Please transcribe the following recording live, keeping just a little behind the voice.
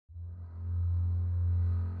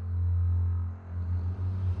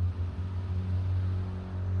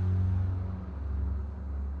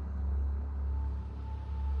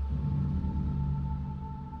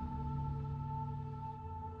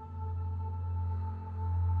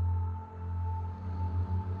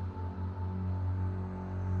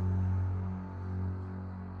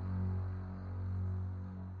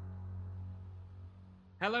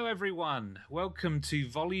Hello everyone, welcome to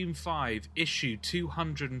Volume 5, Issue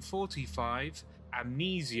 245,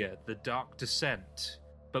 Amnesia, The Dark Descent.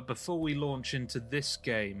 But before we launch into this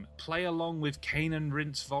game, play along with Cane and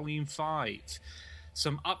Rinse Volume 5.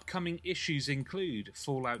 Some upcoming issues include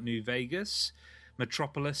Fallout New Vegas,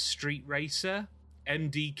 Metropolis Street Racer,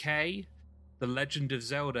 MDK, The Legend of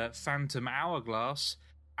Zelda Phantom Hourglass,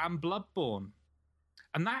 and Bloodborne.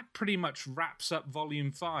 And that pretty much wraps up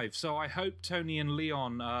Volume 5. So I hope Tony and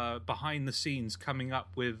Leon are behind the scenes coming up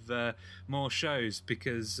with more shows,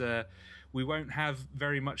 because we won't have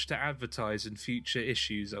very much to advertise in future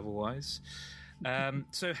issues otherwise.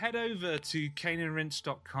 So head over to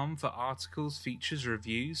caneandrinse.com for articles, features,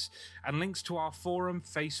 reviews, and links to our forum,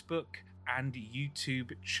 Facebook, and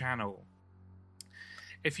YouTube channel.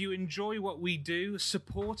 If you enjoy what we do,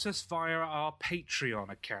 support us via our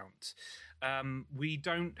Patreon account. We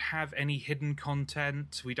don't have any hidden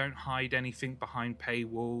content. We don't hide anything behind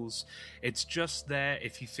paywalls. It's just there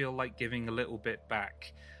if you feel like giving a little bit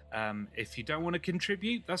back. If you don't want to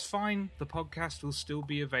contribute, that's fine. The podcast will still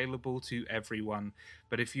be available to everyone.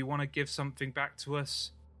 But if you want to give something back to us,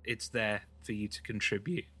 it's there for you to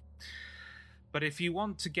contribute. But if you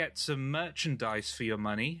want to get some merchandise for your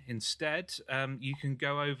money instead, you can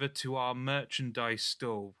go over to our merchandise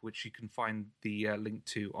store, which you can find the link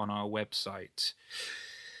to on our website.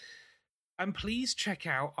 And please check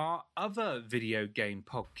out our other video game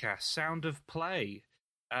podcast, Sound of Play.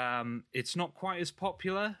 It's not quite as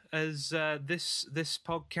popular as this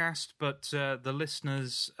podcast, but the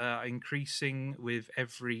listeners are increasing with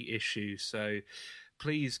every issue, so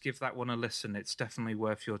please give that one a listen. It's definitely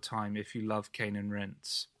worth your time if you love Cane and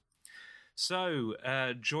Rinse. So,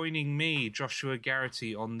 joining me, Joshua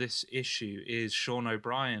Garrity, on this issue is Sean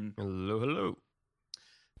O'Brien. Hello, hello.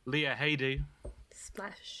 Leah Haydu.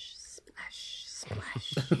 Splash, splash,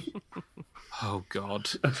 splash. Oh, God.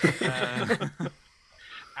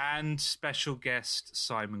 And special guest,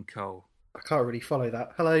 Simon Cole. I can't really follow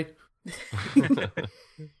that. Hello.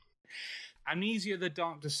 Amnesia: The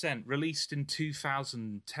Dark Descent, released in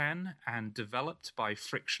 2010 and developed by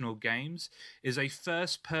Frictional Games, is a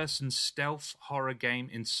first-person stealth horror game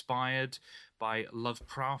inspired by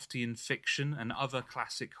Lovecraftian fiction and other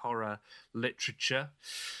classic horror literature.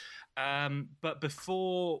 But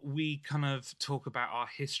before we kind of talk about our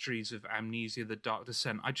histories of Amnesia: The Dark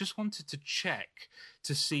Descent, I just wanted to check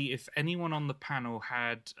to see if anyone on the panel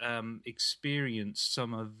had experienced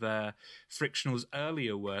some of Frictional's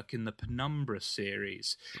earlier work in the Penumbra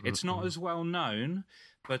series. It's not as well known,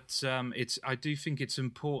 but I do think it's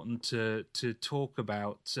important to talk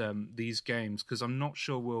about these games, because I'm not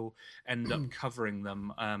sure we'll end up covering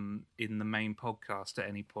them in the main podcast at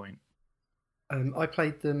any point. I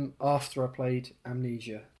played them after I played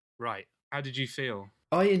Amnesia. Right. How did you feel?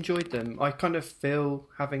 I enjoyed them. I kind of feel,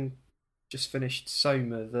 having just finished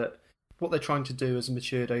Soma, that what they're trying to do has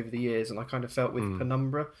matured over the years, and I kind of felt with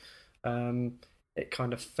Penumbra, it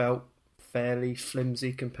kind of felt fairly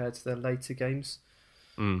flimsy compared to their later games.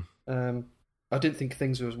 I didn't think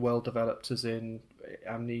things were as well developed as in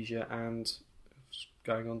Amnesia and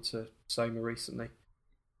going on to Soma recently.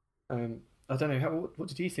 I don't know. What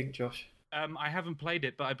did you think, Josh? I haven't played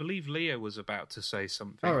it, but I believe Leah was about to say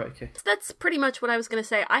something. All right, okay. That's pretty much what I was going to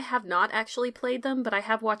say. I have not actually played them, but I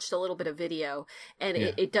have watched a little bit of video, and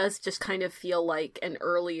it does just kind of feel like an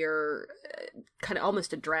earlier, kind of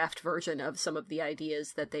almost a draft version of some of the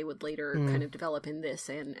ideas that they would later kind of develop in this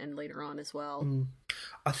and later on as well.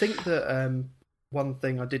 I think that one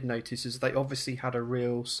thing I did notice is they obviously had a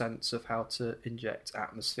real sense of how to inject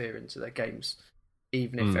atmosphere into their games,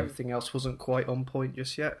 even if everything else wasn't quite on point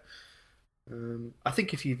just yet. I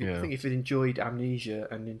think if you've enjoyed Amnesia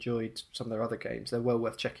and enjoyed some of their other games, they're well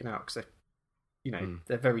worth checking out, because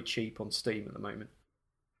they're very cheap on Steam at the moment.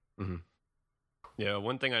 Yeah,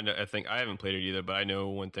 one thing I think I haven't played it either, but I know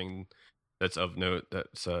one thing that's of note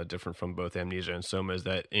that's different from both Amnesia and Soma is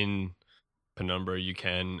that in Penumbra you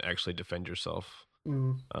can actually defend yourself,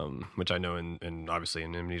 which I know in obviously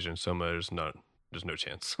in Amnesia and Soma there's no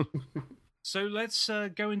chance. So let's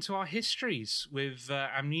go into our histories with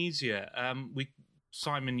Amnesia.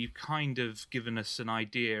 Simon, you've kind of given us an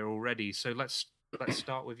idea already, so let's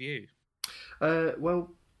start with you. Well,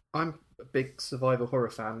 I'm a big survival horror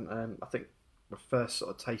fan. I think my first sort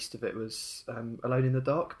of taste of it was Alone in the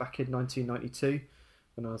Dark back in 1992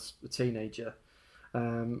 when I was a teenager.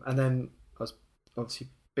 And then I was obviously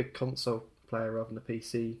a big console player rather than a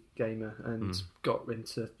PC gamer, and got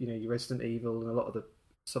into your Resident Evil and a lot of the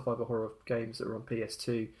survival horror games that were on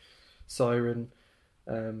PS2, Siren,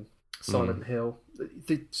 Silent Hill,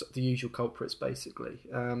 the usual culprits basically.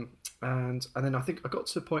 and then I think I got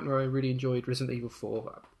to a point where I really enjoyed Resident Evil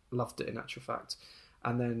 4. I loved it in actual fact,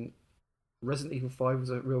 and then Resident Evil 5 was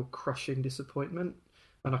a real crushing disappointment,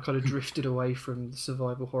 and I kind of drifted away from the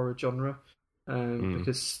survival horror genre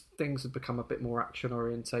because things have become a bit more action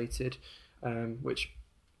orientated, which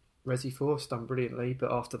Resi 4's done brilliantly,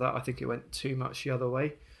 but after that I think it went too much the other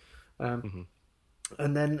way. And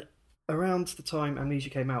then around the time Amnesia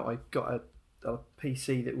came out, I got a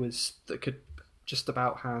PC that could just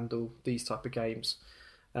about handle these type of games,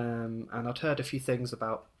 and I'd heard a few things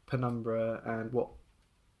about Penumbra and what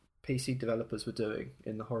PC developers were doing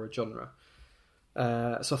in the horror genre.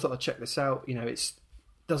 So I thought I'd check this out. It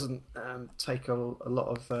doesn't take a lot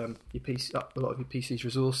of your PC's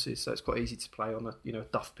resources, so it's quite easy to play on a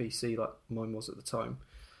duff PC like mine was at the time.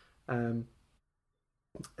 And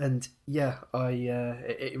yeah,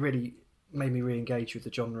 it really made me re-engage with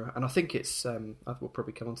the genre, and I think it's we'll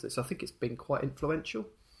probably come on to this. I think it's been quite influential.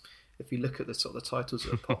 If you look at the sort of the titles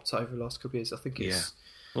that have popped over the last couple of years, I think it's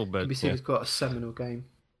can be seen as quite a seminal game.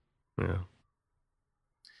 Yeah.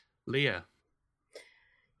 Leah.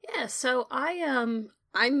 Yeah, so I'm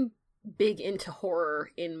big into horror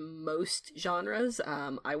in most genres.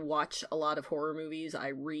 I watch a lot of horror movies. I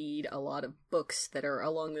read a lot of books that are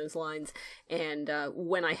along those lines. And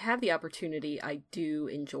when I have the opportunity, I do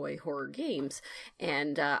enjoy horror games.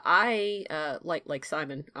 And I, like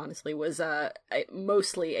Simon, honestly, was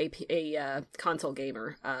mostly a console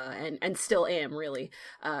gamer, and still am, really.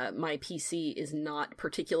 My PC is not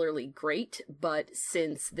particularly great, but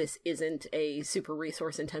since this isn't a super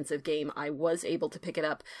resource-intensive game, I was able to pick it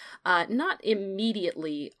up not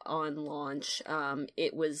immediately on launch.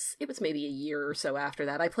 It was maybe a year or so after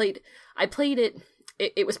that. I played it.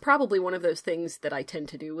 It was probably one of those things that I tend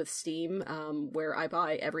to do with Steam, where I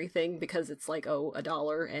buy everything because it's like,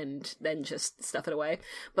 $1 and then just stuff it away.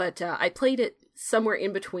 But I played it somewhere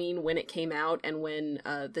in between when it came out and when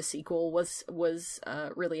the sequel was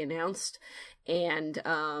really announced, and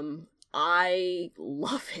I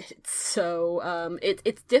love it. So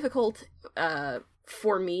it's difficult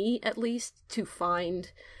for me, at least, to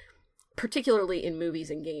find, particularly in movies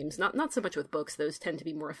and games, not so much with books, those tend to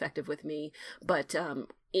be more effective with me, but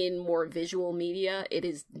in more visual media, it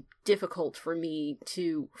is difficult for me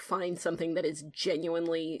to find something that is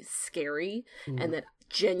genuinely scary and that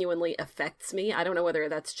genuinely affects me. I don't know whether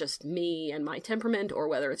that's just me and my temperament or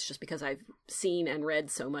whether it's just because I've seen and read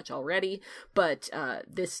so much already, but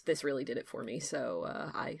this really did it for me. So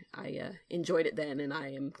I enjoyed it then, and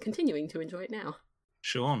I am continuing to enjoy it now.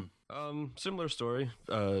 Sean. Similar story.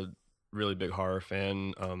 Really big horror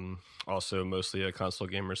fan. Also mostly a console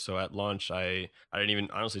gamer. So at launch, I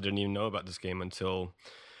honestly didn't even know about this game until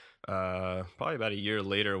probably about a year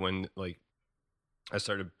later, when like I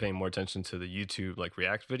started paying more attention to the YouTube like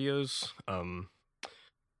React videos. And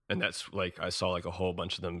that's like I saw like a whole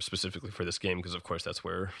bunch of them specifically for this game, because of course that's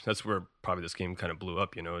where probably this game kind of blew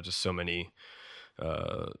up. Just so many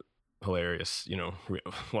hilarious,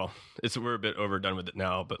 well, we're a bit overdone with it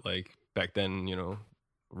now, but like back then,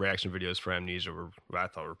 reaction videos for Amnesia I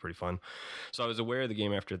thought were pretty fun. So I was aware of the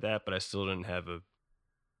game after that, but I still didn't have a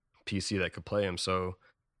PC that could play them. So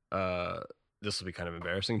this will be kind of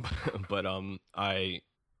embarrassing, but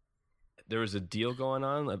there was a deal going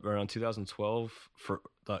on around 2012 for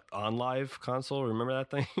the OnLive console. Remember that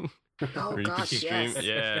thing? Oh gosh, yes.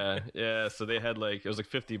 Yeah. So they had it was like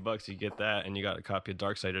 $50. You get that, and you got a copy of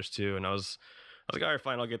Darksiders too. And I was like, all right,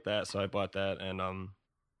 fine, I'll get that. So I bought that, and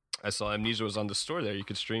I saw Amnesia was on the store there. You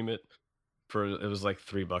could stream it it was like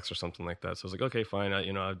 $3 or something like that. So I was like, okay, fine.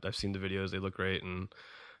 I've seen the videos; they look great, and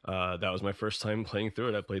that was my first time playing through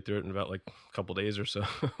it. I played through it in about like a couple days or so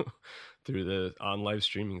through the OnLive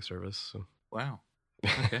streaming service. So. Wow.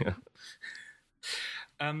 Okay.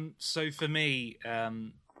 So for me,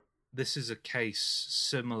 this is a case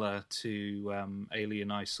similar to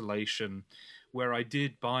Alien Isolation, where I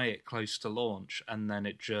did buy it close to launch, and then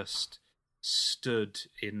it just stood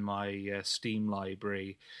in my Steam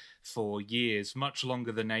library for years, much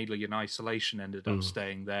longer than Alien Isolation ended up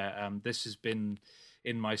staying there. This has been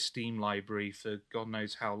in my Steam library for God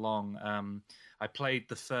knows how long. I played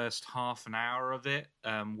the first half an hour of it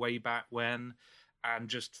way back when, and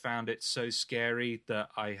just found it so scary that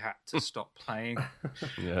I had to stop playing.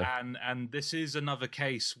 Yeah. And this is another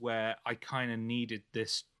case where I kind of needed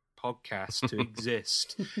this podcast to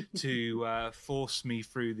exist to force me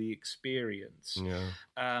through the experience.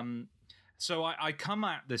 Yeah. So I come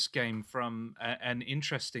at this game from an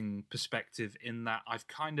interesting perspective in that I've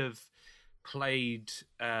kind of played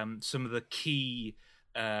some of the key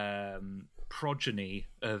progeny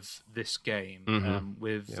of this game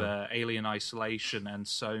with Alien Isolation and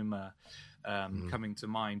Soma, coming to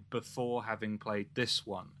mind before having played this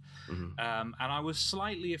one. Mm-hmm. And I was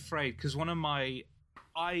slightly afraid because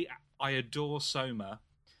I adore Soma,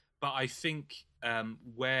 but I think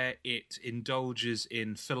where it indulges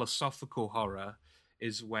in philosophical horror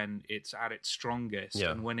is when it's at its strongest. Yeah.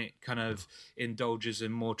 And when it kind of indulges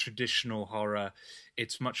in more traditional horror,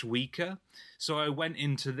 it's much weaker. So I went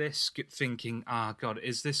into this thinking, God,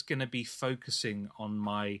 is this going to be focusing on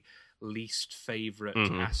my least favorite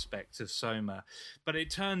aspect of Soma? But it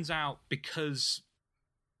turns out, because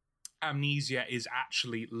Amnesia is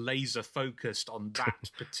actually laser focused on that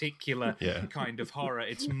particular kind of horror,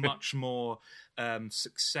 it's much more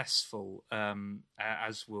successful,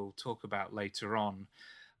 as we'll talk about later on.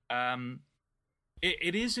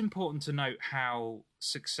 It is important to note how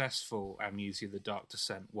successful Amnesia: The Dark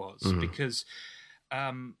Descent was, because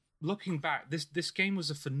looking back, this game was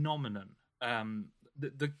a phenomenon.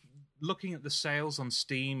 Looking at the sales on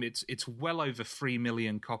Steam, it's well over 3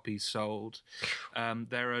 million copies sold.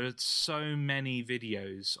 There are so many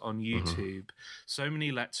videos on YouTube, so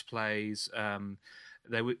many Let's Plays.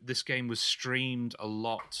 This game was streamed a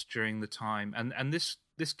lot during the time, and this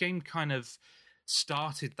game kind of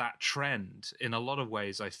started that trend in a lot of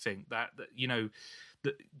ways. I think that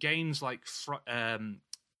the games like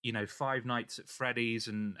Five Nights at Freddy's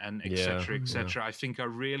and et cetera, et cetera, I think are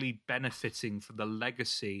really benefiting from the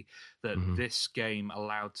legacy that this game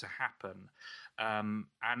allowed to happen. And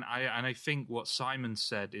I think what Simon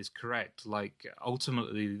said is correct. Like,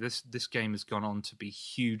 ultimately, this game has gone on to be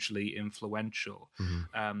hugely influential.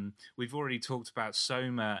 We've already talked about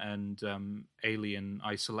Soma and Alien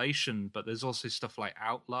Isolation, but there's also stuff like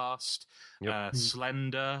Outlast,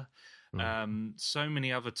 Slender. So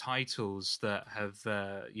many other titles that have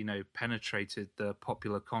penetrated the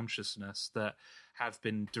popular consciousness that have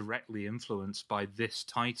been directly influenced by this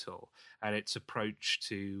title and its approach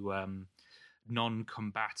to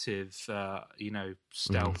non-combative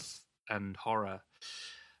stealth and horror.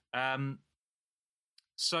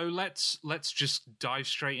 So let's just dive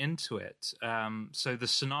straight into it. So the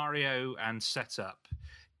scenario and setup.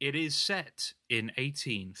 It is set in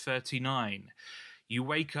 1839. You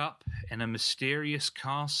wake up in a mysterious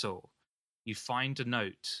castle. You find a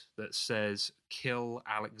note that says, "Kill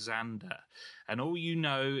Alexander." And all you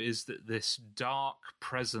know is that this dark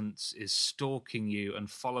presence is stalking you and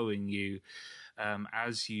following you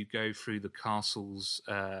as you go through the castle's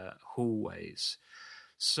hallways.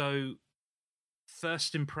 So,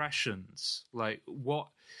 first impressions, like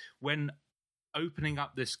when opening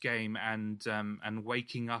up this game and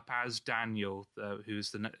waking up as Daniel,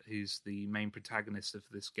 who's the main protagonist of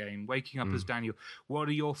this game, waking up as Daniel, what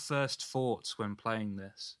are your first thoughts when playing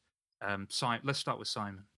this? Let's start with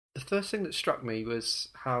Simon. The first thing that struck me was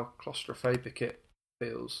how claustrophobic it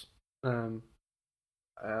feels. Going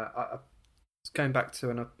back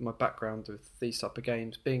to my background with these type of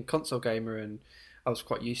games, being a console gamer, and I was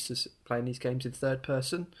quite used to playing these games in third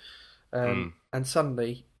person, and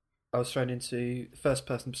suddenly I was thrown into the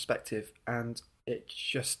first-person perspective, and it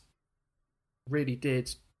just really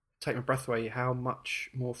did take my breath away how much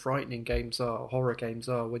more frightening horror games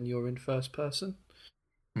are, when you're in first person.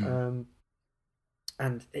 And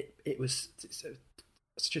it was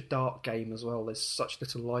such a dark game as well. There's such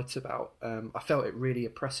little light about. I felt it really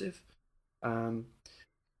oppressive. The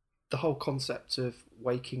whole concept of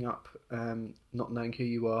waking up, not knowing who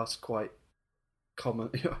you are, is quite common.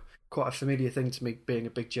 Quite a familiar thing to me, being a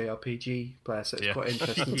big JRPG player, so it's quite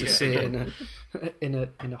interesting to see it in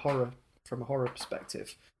a horror, from a horror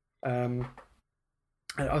perspective. And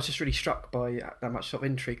I was just really struck by that much sort of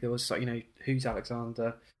intrigue. There was who's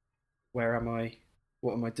Alexander, where am I,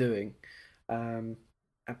 what am I doing?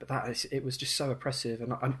 But it was just so oppressive.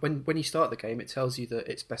 And when you start the game, it tells you that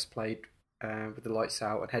it's best played with the lights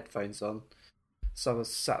out and headphones on. So I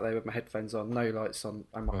was sat there with my headphones on, no lights on,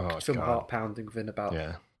 and I could feel my heart pounding within about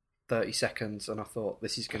 30 seconds, and I thought,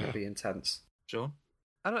 this is going to be intense. Sure.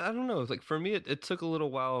 I don't know. Like, for me, it took a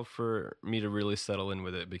little while for me to really settle in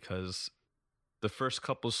with it, because the first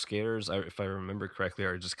couple scares, if I remember correctly,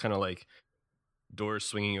 are just kind of like doors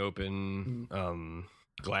swinging open,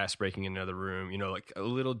 glass breaking in another room, like a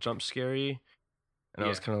little jump scary. And I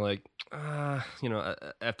was kind of like,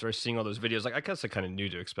 after seeing all those videos, like, I guess I kind of knew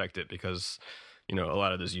to expect it, because a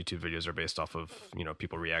lot of those YouTube videos are based off of,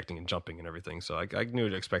 people reacting and jumping and everything. So I knew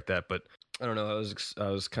to expect that, but I don't know. I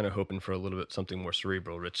was kind of hoping for a little bit something more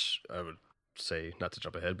cerebral, which I would say, not to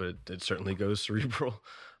jump ahead, but it certainly goes cerebral.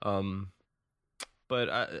 But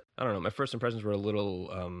I don't know. My first impressions were a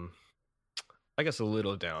little, I guess a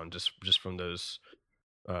little down just from those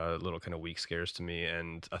little kind of weak scares to me.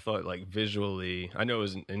 And I thought, like, visually, I know it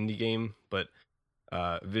was an indie game, but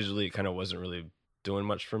Visually, it kind of wasn't really doing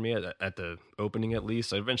much for me at the opening, at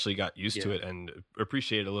least. I eventually got used to it and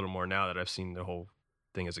appreciate it a little more now that I've seen the whole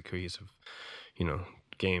thing as a cohesive,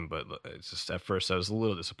 game. But it's just at first I was a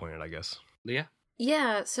little disappointed, I guess. Leah?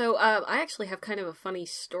 Yeah, so I actually have kind of a funny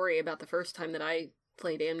story about the first time that I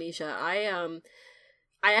played Amnesia.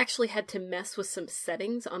 I actually had to mess with some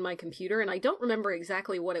settings on my computer, and I don't remember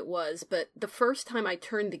exactly what it was, but the first time I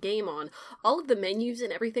turned the game on, all of the menus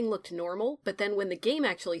and everything looked normal, but then when the game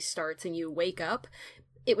actually starts and you wake up,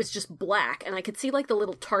 it was just black, and I could see, like, the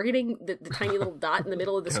little targeting, the tiny little dot in the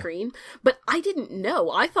middle of the screen, but I didn't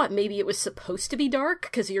know. I thought maybe it was supposed to be dark,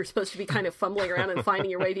 because you're supposed to be kind of fumbling around and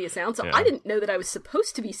finding your way via sound, so I didn't know that I was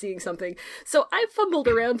supposed to be seeing something, so I fumbled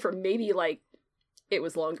around for maybe, like, it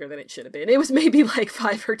was longer than it should have been. It was maybe like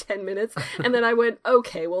 5 or 10 minutes. And then I went,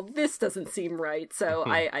 okay, well, this doesn't seem right. So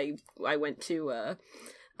I went to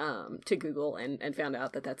Google and found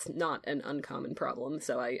out that that's not an uncommon problem.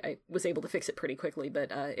 So I was able to fix it pretty quickly,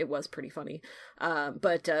 but it was pretty funny.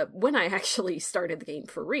 But when I actually started the game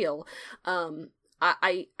for real,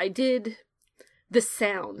 I did... The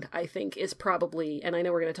sound, I think, is probably, and I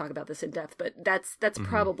know we're going to talk about this in depth, but that's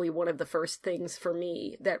probably one of the first things for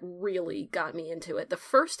me that really got me into it. The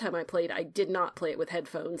first time I played, I did not play it with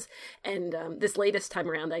headphones, and this latest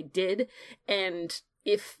time around I did, and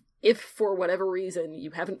if for whatever reason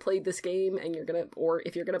you haven't played this game and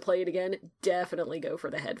if you're gonna play it again, definitely go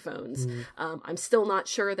for the headphones. I'm still not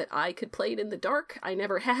sure that I could play it in the dark. I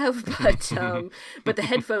never have, but the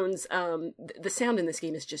headphones, the sound in this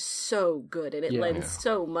game is just so good, and it lends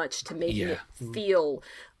so much to making it feel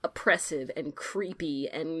oppressive and creepy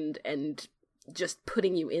and just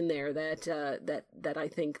putting you in there that I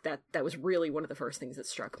think that was really one of the first things that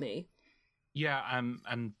struck me. Yeah,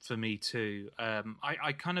 and for me too.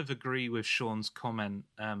 I kind of agree with Sean's comment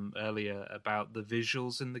earlier about the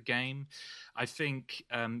visuals in the game. I think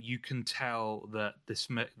you can tell that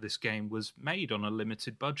this game was made on a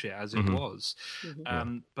limited budget, as it was.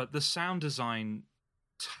 But the sound design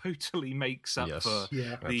totally makes up for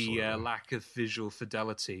the lack of visual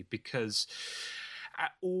fidelity, because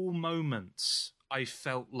at all moments I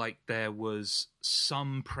felt like there was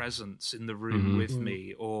some presence in the room with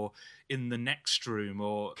me, or in the next room,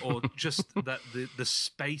 or just that the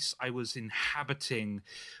space I was inhabiting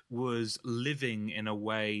was living in a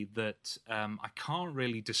way that I can't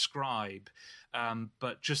really describe.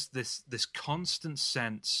 But just this constant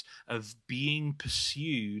sense of being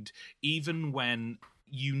pursued, even when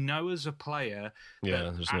you know as a player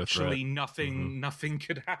that actually nothing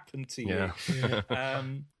could happen to you.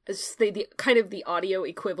 It's the kind of the audio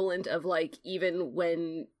equivalent of, like, even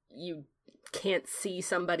when you can't see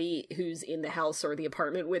somebody who's in the house or the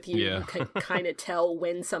apartment with you, you can kind of tell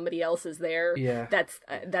when somebody else is there.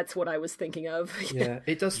 That's what I was thinking of.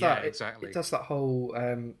 It does that. Exactly. It does that whole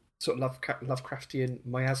sort of Lovecraftian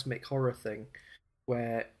miasmic horror thing,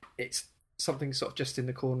 where it's something sort of just in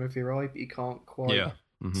the corner of your eye, but you can't quite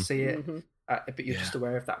see it. But you're just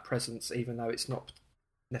aware of that presence, even though it's not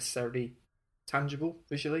necessarily tangible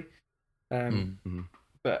visually.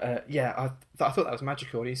 But I thought that was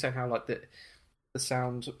magical. And you're saying how, like, the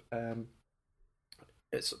sound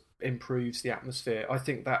it improves the atmosphere. I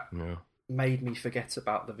think that made me forget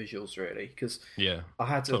about the visuals, really, because I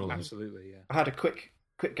had I had a quick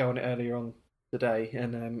go on it earlier on today,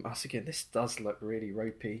 and I was thinking, this does look really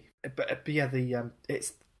ropey. But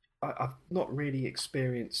I've not really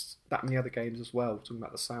experienced that many other games as well, talking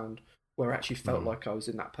about the sound, where I actually felt like I was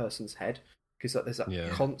in that person's head, because there's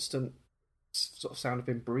that constant sort of sound of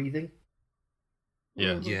him breathing.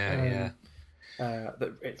 That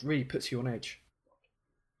it really puts you on edge.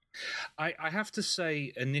 I have to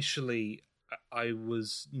say, initially, I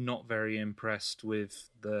was not very impressed with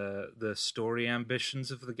the story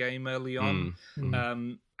ambitions of the game early on.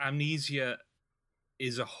 Amnesia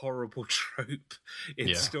is a horrible trope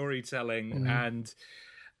in storytelling, and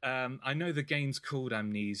I know the game's called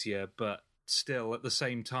Amnesia, but still, at the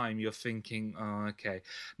same time, you're thinking, oh, okay.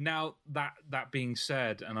 Now, that being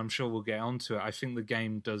said, and I'm sure we'll get onto it, I think the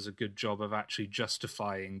game does a good job of actually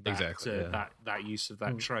justifying that use of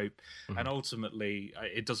that trope. And ultimately,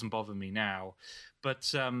 it doesn't bother me now.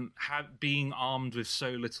 But being armed with so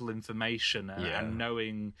little information and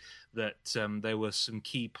knowing that there were some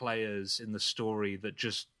key players in the story that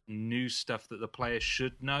just knew stuff that the player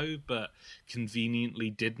should know but conveniently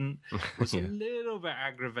didn't was a little bit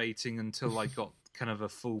aggravating until I got kind of a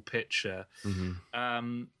full picture.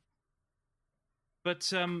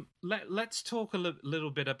 But let's talk a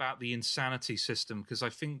little bit about the insanity system, because I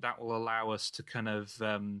think that will allow us to kind of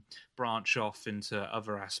branch off into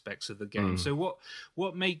other aspects of the game. So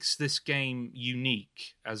what makes this game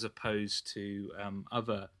unique as opposed to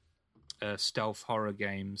other stealth horror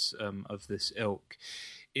games of this ilk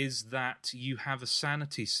is that you have a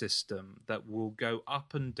sanity system that will go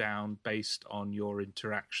up and down based on your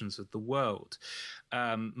interactions with the world.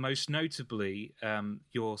 Most notably,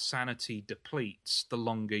 your sanity depletes the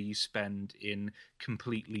longer you spend in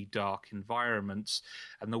completely dark environments,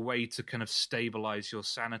 and the way to kind of stabilize your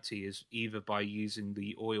sanity is either by using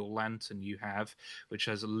the oil lantern you have, which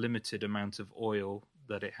has a limited amount of oil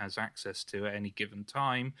that it has access to at any given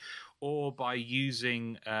time, or by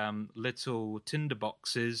using little tinder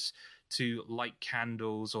boxes to light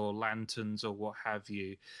candles or lanterns or what have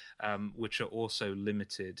you, which are also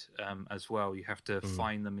limited as well. You have to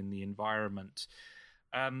find them in the environment.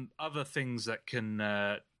 Other things that can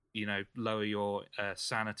lower your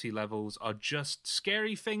sanity levels are just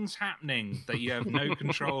scary things happening that you have no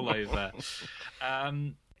control over.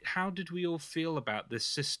 How did we all feel about this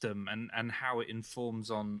system and how it informs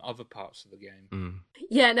on other parts of the game?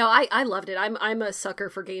 Yeah, no, I loved it. I'm a sucker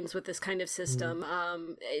for games with this kind of system.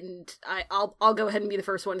 And I'll go ahead and be the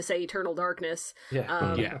first one to say Eternal Darkness. So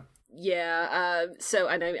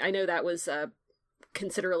I know that was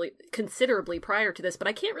considerably prior to this, but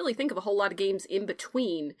I can't really think of a whole lot of games in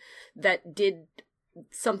between that did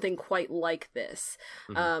something quite like this.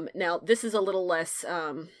 Now, this is a little less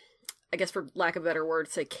I guess for lack of a better word,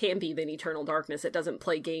 say campy than Eternal Darkness. It doesn't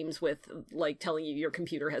play games with, like, telling you your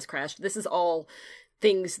computer has crashed. This is all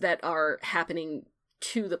things that are happening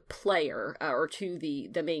to the player or to the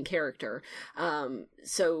main character.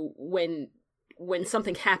 So when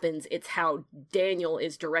something happens, it's how Daniel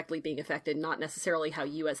is directly being affected, not necessarily how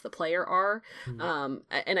you as the player are.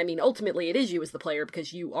 And I mean, ultimately it is you as the player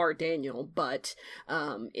because you are Daniel, but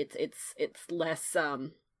it's less...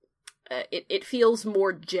 It feels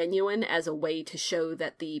more genuine as a way to show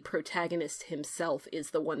that the protagonist himself is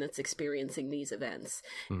the one that's experiencing these events.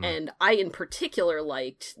 And I in particular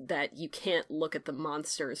liked that you can't look at the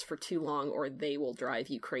monsters for too long or they will drive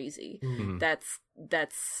you crazy.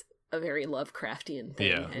 That's a very Lovecraftian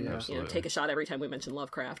thing, and take a shot every time we mention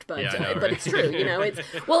Lovecraft, but but it's true. It's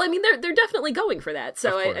well, I mean, they're definitely going for that.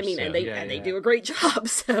 So they do a great job.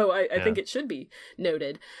 So I think it should be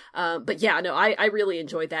noted. But I really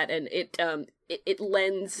enjoyed that, and it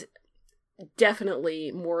lends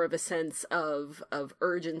definitely more of a sense of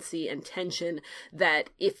urgency and tension that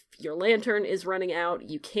if your lantern is running out,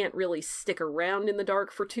 you can't really stick around in the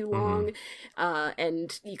dark for too long,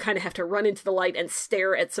 and you kind of have to run into the light and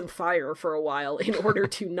stare at some fire for a while in order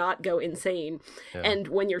to not go insane. And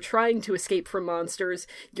when you're trying to escape from monsters,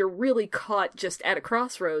 you're really caught just at a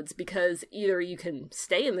crossroads, because either you can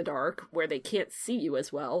stay in the dark where they can't see you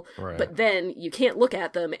as well, but then you can't look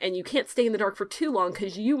at them, and you can't stay in the dark for too long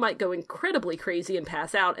because you might go incredibly crazy and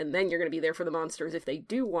pass out, and then you're going to be there for the monsters if they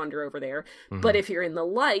do wander over there. But if you're in the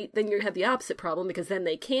light, then you have the opposite problem, because then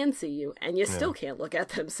they can see you and you still can't look at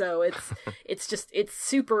them. So it's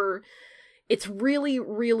really,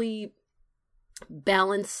 really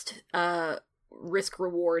balanced. Risk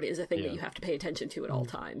reward is a thing that you have to pay attention to at all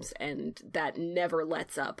times, and that never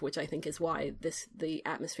lets up, which I think is why the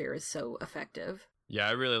atmosphere is so effective. Yeah,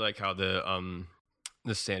 I really like how the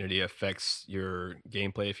sanity affects your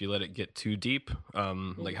gameplay if you let it get too deep,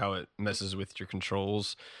 like how it messes with your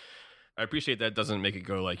controls. I appreciate that doesn't make it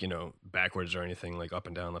go like, backwards or anything, like up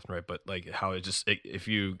and down, left and right, but like how if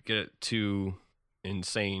you get it too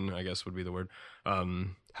insane, I guess would be the word,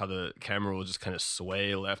 how the camera will just kind of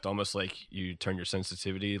sway left, almost like you turn your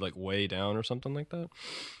sensitivity like way down or something like that.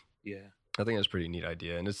 Yeah. I think that's a pretty neat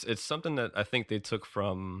idea, and it's something that I think they took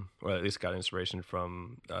from, or at least got inspiration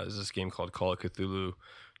from. There's this game called Call of Cthulhu: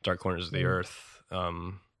 Dark Corners of the Earth,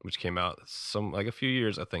 which came out a few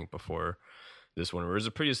years, I think, before this one. Where it's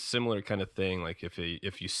a pretty similar kind of thing. Like if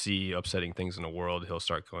you see upsetting things in the world, he'll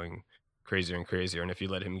start going crazier and crazier, and if you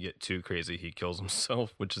let him get too crazy, he kills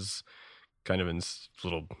himself, which is kind of a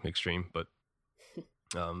little extreme. But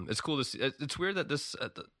it's cool to see. It's weird that this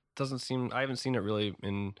doesn't seem. I haven't seen it really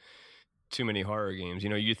in too many horror games.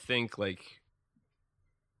 You think like,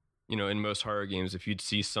 in most horror games, if you'd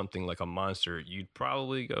see something like a monster, you'd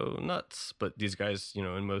probably go nuts. But these guys,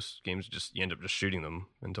 in most games, you end up just shooting them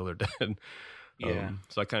until they're dead.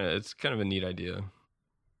 So it's kind of a neat idea.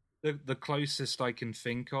 The closest I can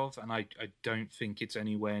think of, and I don't think it's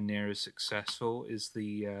anywhere near as successful, is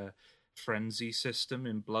the frenzy system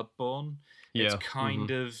in Bloodborne. Yeah. It's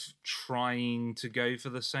kind of trying to go for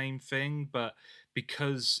the same thing, but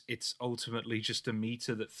because it's ultimately just a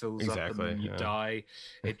meter that fills up and then you die,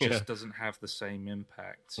 it just doesn't have the same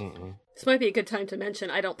impact. This might be a good time to mention,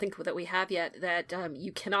 I don't think that we have yet, that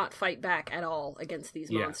you cannot fight back at all against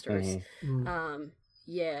these monsters.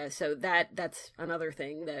 Yeah, so that's another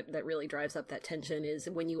thing that really drives up that tension, is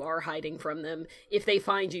when you are hiding from them, if they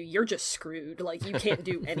find you, you're just screwed. Like, you can't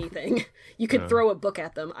do anything. You could throw a book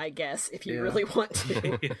at them, I guess, if you really want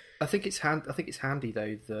to. I think it's handy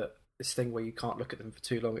though, that this thing where you can't look at them for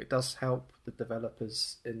too long, it does help the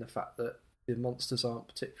developers in the fact that the monsters aren't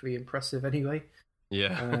particularly impressive anyway.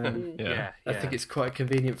 Yeah. I think it's quite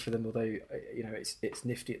convenient for them, although it's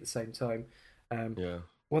nifty at the same time.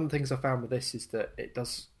 One of the things I found with this is that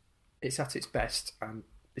it's at its best, and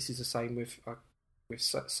this is the same with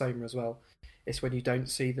Soma as well. It's when you don't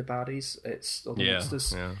see the baddies, or the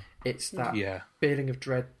monsters. It's that feeling of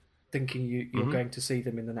dread, thinking you're going to see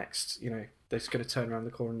them in the next, they're just going to turn around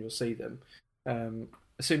the corner and you'll see them.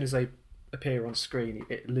 As soon as they appear on screen,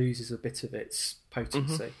 it loses a bit of its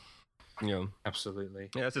potency. Yeah, absolutely.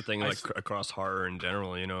 Yeah, that's the thing. Across horror in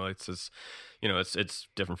general, it's just, it's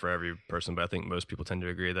different for every person. But I think most people tend to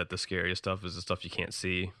agree that the scariest stuff is the stuff you can't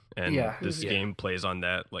see, and this game plays on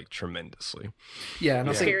that tremendously. Yeah, and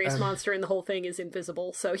the scariest monster in the whole thing is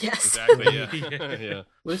invisible. So yes, exactly. Yeah.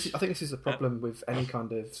 Well, I think this is the problem with any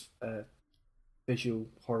kind of visual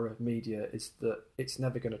horror media, is that it's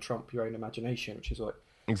never going to trump your own imagination, which is what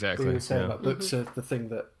we were saying about books are the thing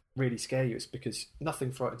that really scare you. Is because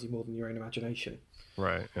nothing frightens you more than your own imagination.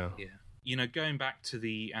 Right. Yeah. Going back to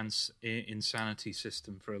the insanity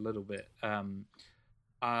system for a little bit,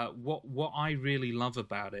 what I really love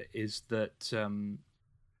about it is that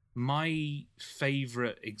my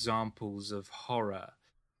favorite examples of horror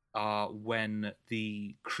are when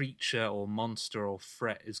the creature or monster or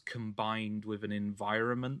threat is combined with an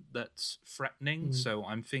environment that's threatening. So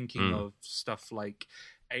I'm thinking of stuff like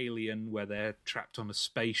Alien, where they're trapped on a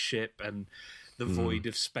spaceship and the void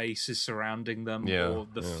of space is surrounding them, or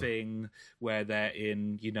The Thing, where they're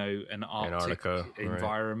in, an Arctic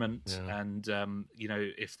environment, and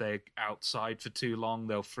if they're outside for too long,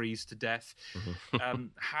 they'll freeze to death.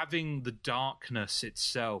 Having the darkness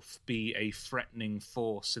itself be a threatening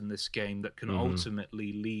force in this game that can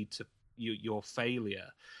ultimately lead to your failure.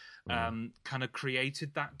 Kind of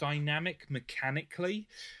created that dynamic mechanically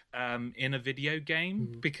in a video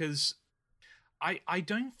game, because I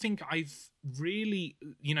don't think I've really,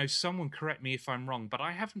 someone correct me if I'm wrong, but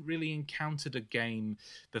I haven't really encountered a game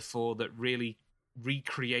before that really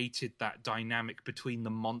recreated that dynamic between the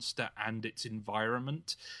monster and its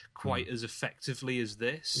environment quite as effectively as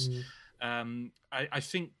this. I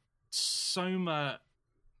think Soma...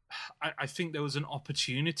 I think there was an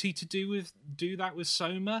opportunity to do that with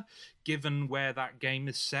Soma, given where that game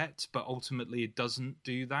is set, but ultimately it doesn't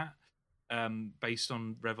do that, based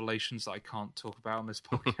on revelations that I can't talk about on this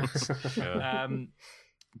podcast.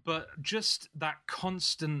 But just that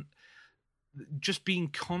just being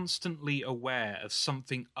constantly aware of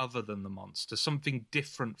something other than the monster, something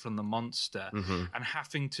different from the monster, and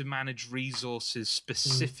having to manage resources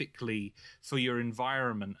specifically for your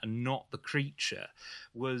environment and not the creature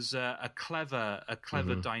was a clever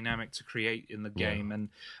dynamic to create in the game, and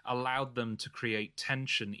allowed them to create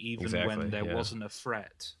tension even when there wasn't a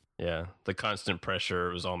threat. Yeah, the constant pressure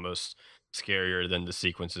was almost scarier than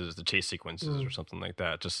the chase sequences or something like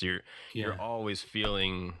that. Just you're always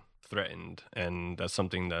feeling threatened, and that's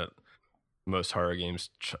something that most horror games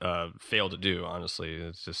fail to do. Honestly,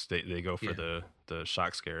 it's just they go for the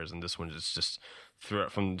shock scares, and this one is just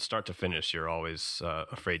from start to finish. You're always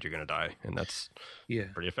afraid you're going to die, and that's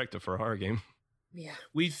pretty effective for a horror game. Yeah,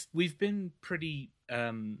 we've been pretty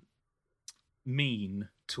mean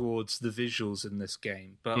towards the visuals in this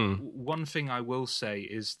game, but one thing I will say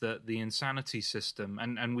is that the insanity system,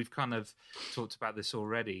 and we've kind of talked about this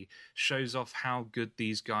already, shows off how good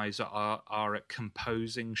these guys are at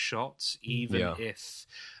composing shots, even if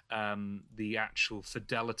the actual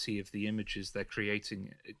fidelity of the images they're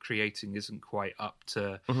creating isn't quite up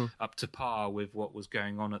to par with what was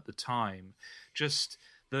going on at the time. Just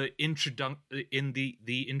the introduction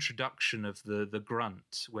of the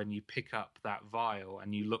grunt, when you pick up that vial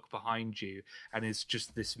and you look behind you and it's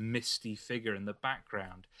just this misty figure in the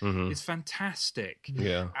background, it's fantastic.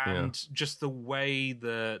 Just the way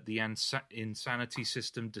the insanity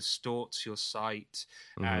system distorts your sight,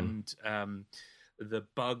 and the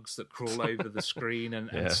bugs that crawl over the screen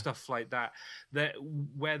and stuff like that,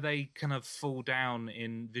 where they kind of fall down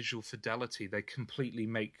in visual fidelity, they completely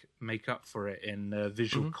make up for it in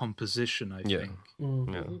visual composition, I think.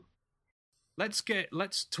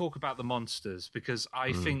 let's talk about the monsters, because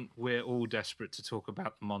I think we're all desperate to talk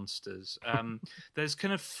about the monsters. There's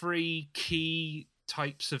kind of 3 key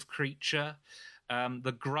types of creature.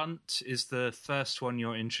 The grunt is the first one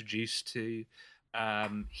you're introduced to.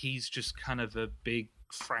 He's just kind of a big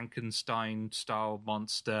Frankenstein-style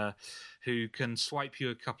monster who can swipe you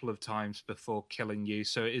a couple of times before killing you.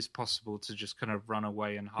 So it is possible to just kind of run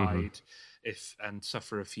away and hide and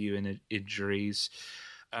suffer a few injuries.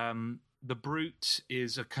 The brute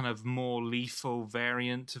is a kind of more lethal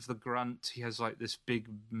variant of the grunt. He has like this big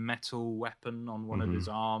metal weapon on one of his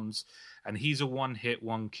arms, and he's a one-hit,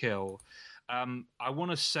 one-kill. I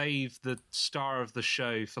want to save the star of the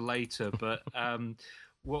show for later, but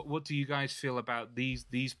what do you guys feel about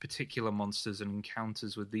these particular monsters and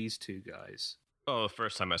encounters with these 2 guys? Oh, the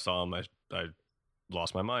first time I saw them, I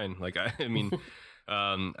lost my mind. Like, I mean,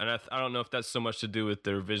 and I don't know if that's so much to do with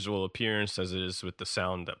their visual appearance as it is with the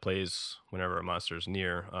sound that plays whenever a monster is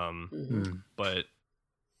near. But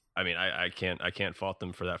I mean, I can't fault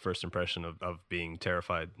them for that first impression of being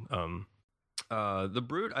terrified. The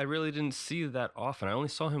brute, I really didn't see that often. I only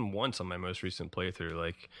saw him once on my most recent playthrough,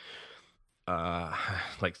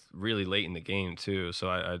 like really late in the game too.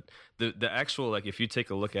 So the actual, like, if you take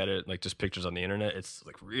a look at it, like just pictures on the internet, it's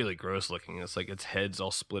like really gross looking. It's like its head's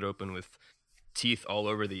all split open with teeth all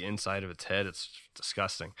over the inside of its head. It's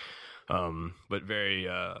disgusting, but very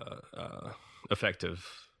effective,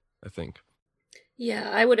 I think. Yeah,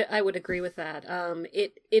 I would agree with that.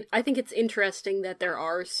 I think it's interesting that there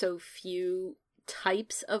are so few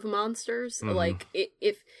types of monsters. Like,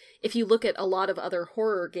 if you look at a lot of other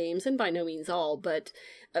horror games, and by no means all, but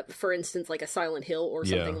for instance, like a Silent Hill or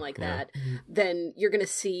something like that, then you're going to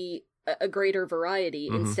see a greater variety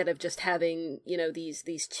instead of just having,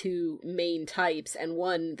 these 2 main types, and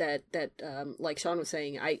one that like Sean was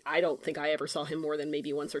saying, I don't think I ever saw him more than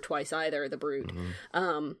maybe once or twice either, the brute.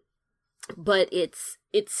 But it's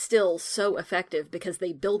still so effective because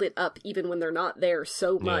they build it up even when they're not there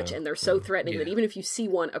so much, and they're so threatening that even if you see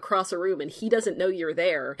one across a room and he doesn't know you're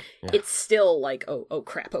there, it's still like, oh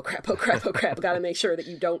crap, gotta make sure that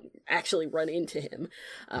you don't actually run into him.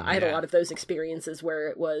 I had a lot of those experiences where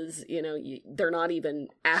it was, they're not even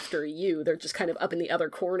after you, they're just kind of up in the other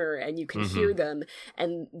corner and you can hear them,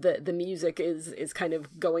 and the music is kind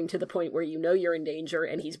of going to the point where you're in danger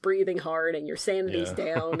and he's breathing hard and your sanity's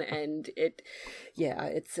down, and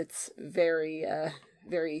it's very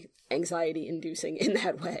very anxiety inducing in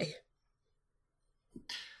that way.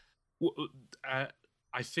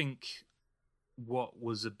 I think what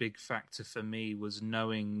was a big factor for me was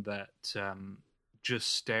knowing that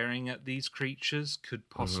just staring at these creatures could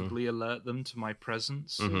possibly alert them to my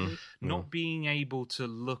presence. Not being able to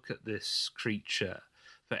look at this creature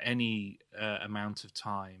for any amount of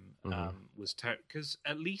time was terrible, because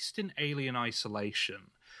at least in Alien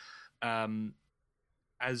Isolation,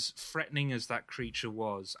 as threatening as that creature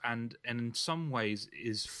was, and in some ways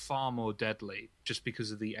is far more deadly just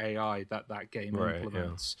because of the AI that game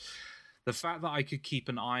implements. The fact that I could keep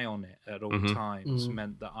an eye on it at all times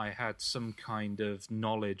meant that I had some kind of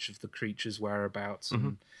knowledge of the creature's whereabouts,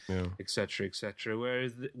 and et cetera, et cetera.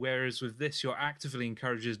 Whereas with this, you're actively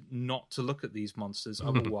encouraged not to look at these monsters,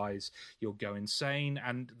 otherwise you'll go insane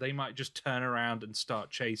and they might just turn around and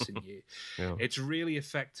start chasing you. It's really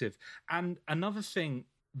effective. And another thing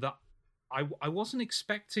that I wasn't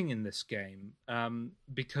expecting in this game,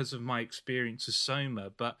 because of my experience with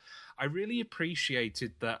Soma, but I really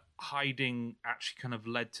appreciated that hiding actually kind of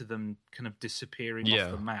led to them kind of disappearing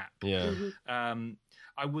off the map.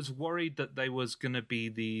 I was worried that there was going to be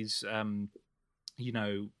these,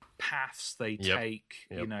 paths they take,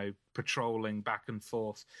 patrolling back and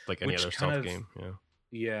forth. Like any other stealth game,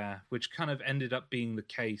 Yeah, which kind of ended up being the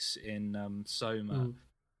case in Soma.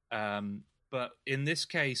 But in this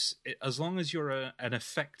case, as long as you're an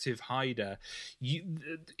effective hider,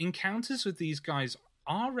 encounters with these guys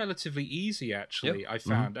are relatively easy, actually, I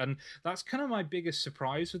found. And that's kind of my biggest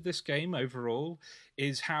surprise with this game overall,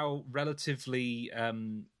 is how relatively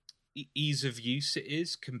ease of use it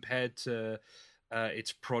is compared to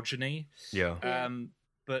its progeny.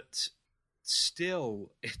 But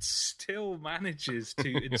still, it still manages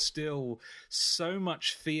to instill so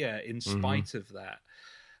much fear in spite of that.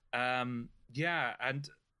 And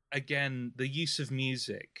again, the use of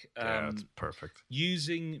music. It's perfect.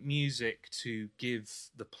 Using music to give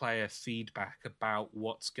the player feedback about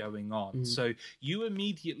what's going on. So you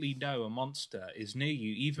immediately know a monster is near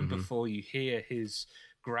you, even before you hear his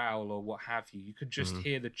growl or what have you. You could just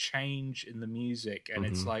hear the change in the music, and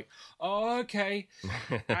it's like, oh, okay.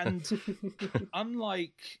 And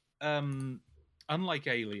unlike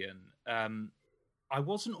Alien, I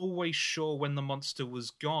wasn't always sure when the monster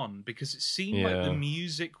was gone, because it seemed like the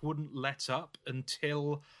music wouldn't let up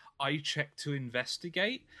until I checked to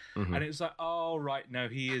investigate. And it was like, oh, right, no,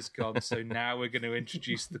 he is gone. So now we're going to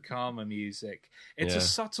introduce the calmer music. It's a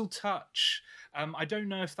subtle touch. I don't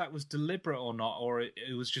know if that was deliberate or not, or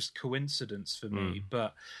it was just coincidence for me.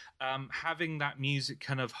 But having that music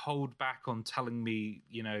kind of hold back on telling me,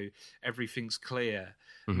 everything's clear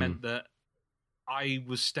meant that I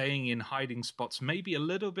was staying in hiding spots maybe a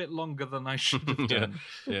little bit longer than I should have done.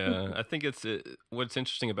 I think what's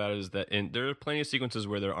interesting about it is that there are plenty of sequences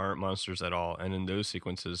where there aren't monsters at all, and in those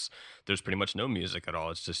sequences, there's pretty much no music at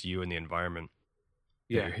all. It's just you and the environment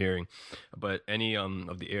that you're hearing. But any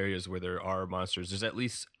of the areas where there are monsters, there's at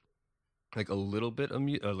least like a little bit of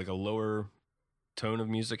like a lower tone of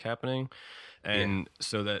music happening, and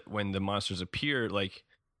so that when the monsters appear, like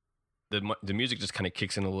the music just kind of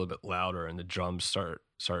kicks in a little bit louder, and the drums start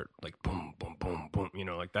like boom, boom, boom, boom,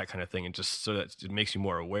 like that kind of thing, and just so that it makes you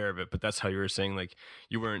more aware of it. But that's how you were saying, like,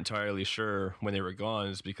 you weren't entirely sure when they were gone,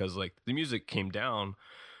 is because like the music came down,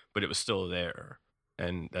 but it was still there,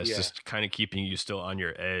 and that's just kind of keeping you still on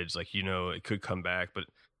your edge. Like, it could come back, but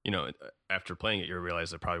after playing it, you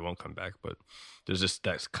realize it probably won't come back. But there's just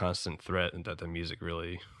that constant threat, and that the music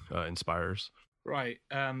really inspires. Right.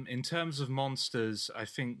 In terms of monsters, I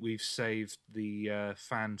think we've saved the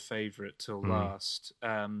fan favorite till last.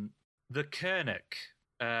 The Kernick.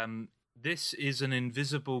 This is an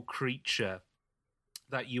invisible creature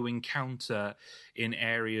that you encounter in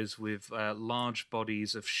areas with large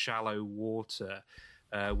bodies of shallow water,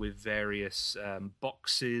 with various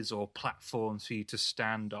boxes or platforms for you to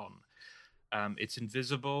stand on. It's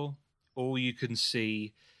invisible. All you can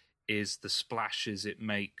see is the splashes it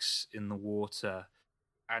makes in the water,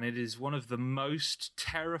 and it is one of the most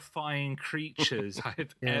terrifying creatures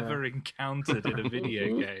I've ever encountered in a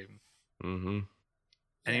video game.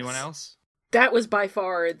 Anyone else? That was by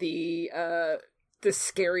far the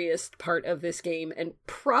scariest part of this game, and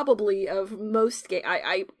probably of most games.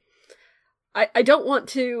 I don't want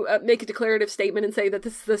to make a declarative statement and say that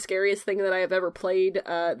this is the scariest thing that I have ever played,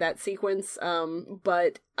 that sequence,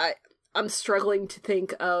 but I'm struggling to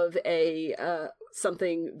think of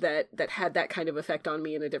something that had that kind of effect on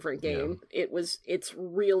me in a different game. It's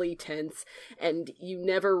really tense, and you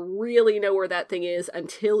never really know where that thing is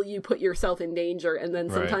until you put yourself in danger, and then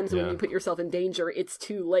sometimes when you put yourself in danger, it's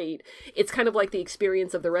too late. It's kind of like the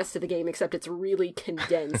experience of the rest of the game, except it's really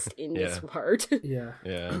condensed in this part.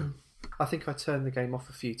 I think I turned the game off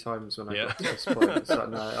a few times when I got to this point. It's like,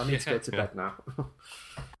 no, I need to go to bed now.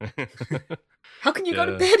 How can you go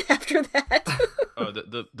to bed after that?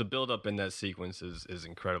 The build up in that sequence is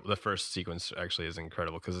incredible. The first sequence actually is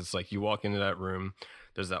incredible, because it's like you walk into that room,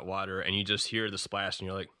 there's that water, and you just hear the splash, and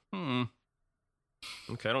you're like,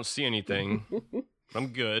 okay, I don't see anything. I'm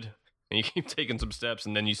good. And you keep taking some steps,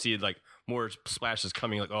 and then you see like more splashes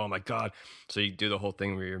coming, like, oh my god. So you do the whole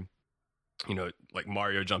thing where you're, like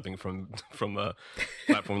Mario jumping from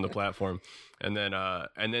platform to platform, and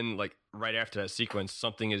then like right after that sequence,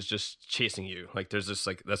 something is just chasing you. Like there's this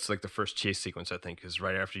that's like the first chase sequence, I think, is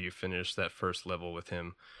right after you finish that first level with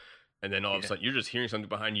him, and then all of a sudden you're just hearing something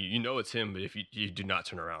behind you. You know it's him, but if you do not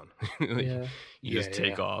turn around, you just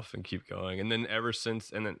take off and keep going. And then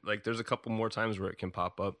like there's a couple more times where it can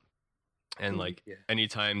pop up, and like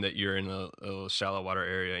anytime that you're in a shallow water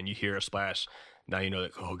area and you hear a splash, now you know,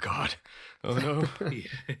 like, oh god, oh no.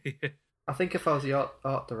 I think if I was the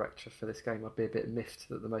art director for this game, I'd be a bit miffed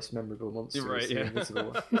that the most memorable monster is the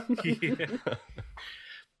invisible one.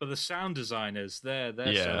 But the sound designers, they're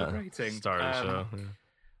celebrating. Star of the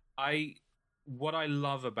show. What I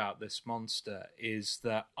love about this monster is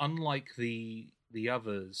that, unlike the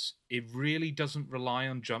others, it really doesn't rely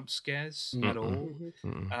on jump scares at all.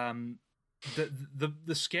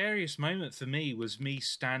 The scariest moment for me was me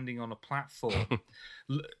standing on a platform,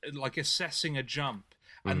 like assessing a jump,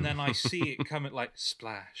 and then I see it coming, like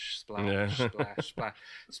splash, splash, splash, splash,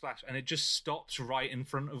 splash, and it just stops right in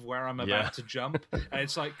front of where I'm about to jump, and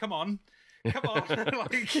it's like, come on, like,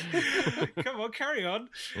 come on, carry on,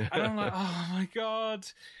 and I'm like, oh my god.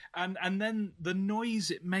 And then the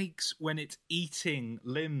noise it makes when it's eating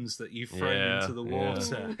limbs that you've thrown into the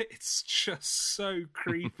water, it's just so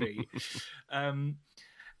creepy.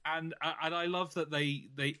 And I love that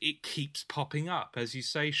it keeps popping up, as you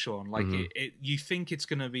say, Sean. Like you think it's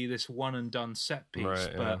going to be this one and done set piece,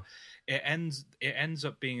 but it ends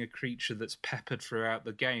up being a creature that's peppered throughout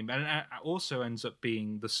the game, and it also ends up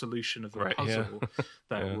being the solution of a puzzle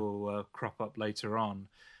that will crop up later on.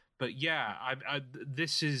 But yeah,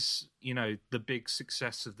 this is, the big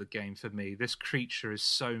success of the game for me. This creature is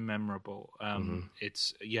so memorable.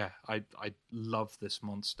 It's I love this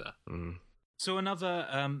monster. So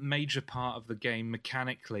another major part of the game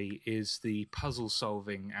mechanically is the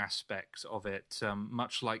puzzle-solving aspect of it.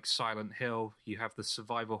 Much like Silent Hill, you have the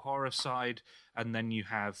survival horror side, and then you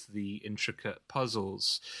have the intricate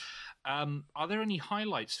puzzles. Are there any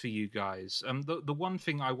highlights for you guys? The one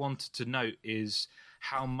thing I wanted to note is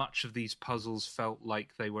how much of these puzzles felt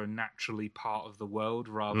like they were naturally part of the world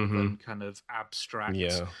rather than kind of abstract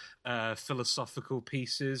philosophical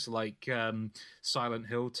pieces like Silent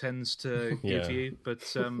Hill tends to give you.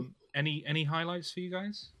 But any highlights for you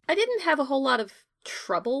guys? I didn't have a whole lot of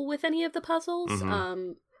trouble with any of the puzzles.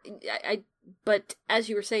 But as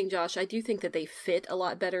you were saying, Josh, I do think that they fit a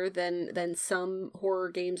lot better than some horror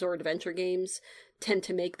games or adventure games tend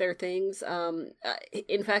to make their things.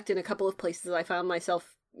 In fact, in a couple of places I found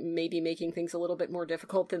myself maybe making things a little bit more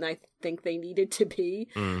difficult than I think they needed to be.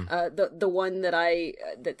 The one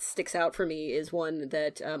that sticks out for me is one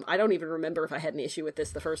that I don't even remember if I had an issue with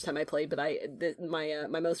this the first time I played, but my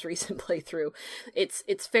most recent playthrough,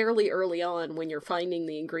 it's fairly early on when you're finding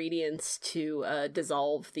the ingredients to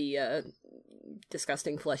dissolve the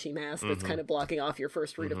disgusting fleshy mass that's kind of blocking off your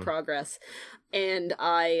first route of progress. And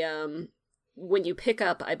when you pick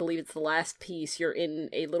up, I believe it's the last piece, you're in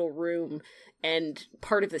a little room and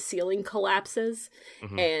part of the ceiling collapses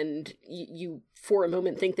and you for a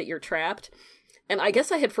moment think that you're trapped. And I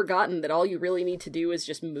guess I had forgotten that all you really need to do is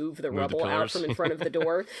just move the rubble out from in front of the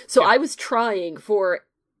door. So I was trying for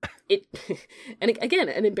it, and again,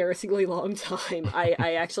 an embarrassingly long time.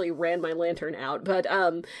 I actually ran my lantern out, but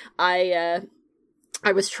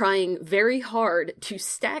I was trying very hard to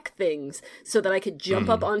stack things so that I could jump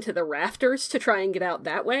up onto the rafters to try and get out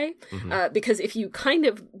that way. Because if you kind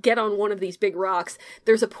of get on one of these big rocks,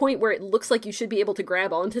 there's a point where it looks like you should be able to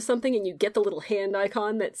grab onto something and you get the little hand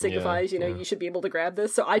icon that signifies, you should be able to grab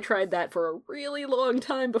this. So I tried that for a really long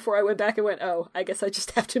time before I went back and went, oh, I guess I just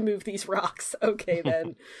have to move these rocks. Okay,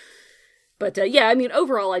 then. But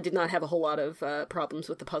overall, I did not have a whole lot of problems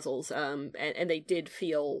with the puzzles, and they didn't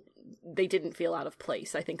feel out of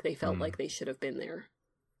place. I think they felt like they should have been there.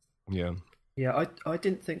 Yeah, I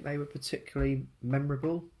didn't think they were particularly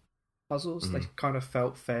memorable puzzles. They kind of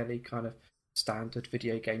felt fairly kind of standard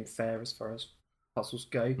video game fare as far as puzzles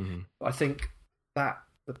go. But I think that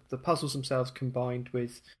the puzzles themselves combined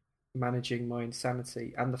with managing my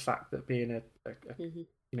insanity and the fact that being a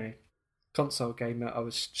console gamer, I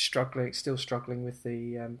was still struggling with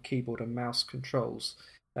the keyboard and mouse controls,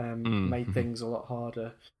 made things a lot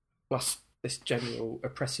harder. Plus, this general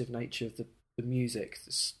oppressive nature of the music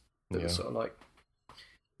that was sort of like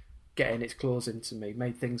getting its claws into me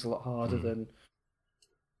made things a lot harder than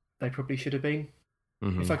they probably should have been.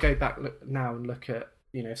 If I go back now and look at,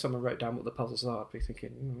 if someone wrote down what the puzzles are, I'd be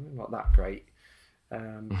thinking, not that great.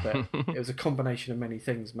 But it was a combination of many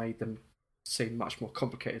things made them seem much more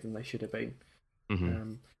complicated than they should have been.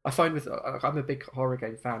 I find I'm a big horror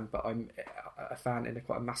game fan, but I'm a fan in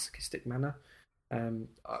quite a masochistic manner.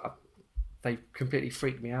 They completely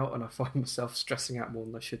freak me out, and I find myself stressing out more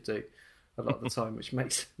than I should do a lot of the time, which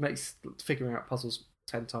makes figuring out puzzles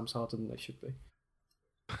 10 times harder than they should be.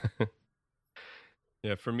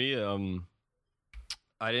 Yeah, for me,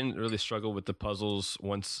 I didn't really struggle with the puzzles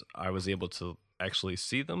once I was able to actually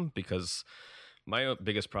see them, because my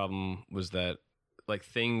biggest problem was that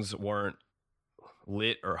things weren't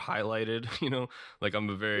lit or highlighted. Like I'm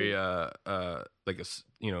a very as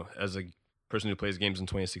a person who plays games in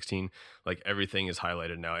 2016, everything is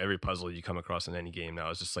highlighted now. Every puzzle you come across in any game now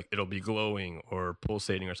is just it'll be glowing or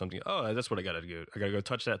pulsating or something. Oh, that's what I gotta do. I gotta go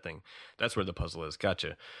touch that thing. That's where the puzzle is.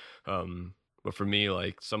 Gotcha. But for me,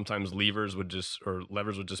 sometimes levers would just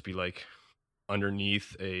be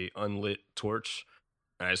underneath a unlit torch,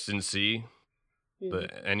 and I just didn't see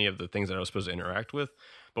any of the things that I was supposed to interact with.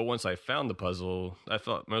 But once I found the puzzle, I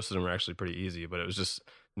thought most of them were actually pretty easy, but it was just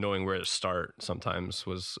knowing where to start sometimes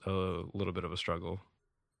was a little bit of a struggle.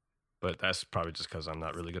 But that's probably just because I'm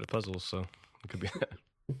not really good at puzzles, so it could be that.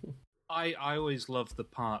 I always loved the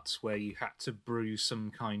parts where you had to brew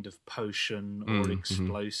some kind of potion or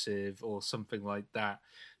explosive or something like that,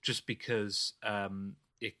 just because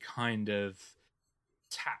it kind of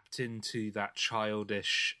tapped into that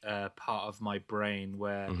childish part of my brain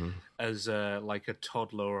where as like a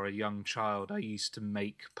toddler or a young child I used to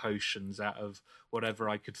make potions out of whatever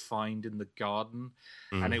I could find in the garden,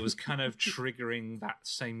 and it was kind of triggering that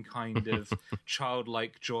same kind of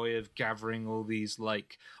childlike joy of gathering all these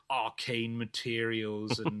like arcane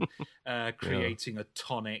materials and creating a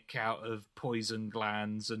tonic out of poison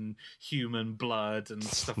glands and human blood and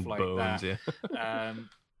stuff like Bones, that. Yeah.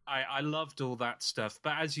 I loved all that stuff,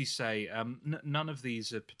 but as you say, none of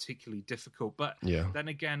these are particularly difficult. But then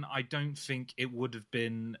again, I don't think it would have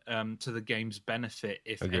been to the game's benefit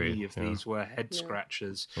if any of these were head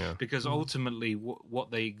scratchers, because ultimately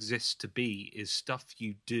what they exist to be is stuff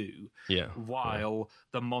you do while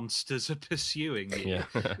the monsters are pursuing you.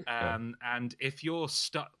 And if you're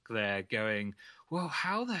stuck there going, well,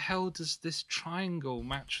 how the hell does this triangle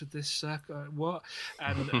match with this circle? What?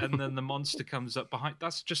 And then the monster comes up behind.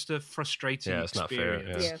 That's just a frustrating it's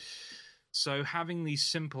experience. Not fair. So having these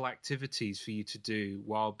simple activities for you to do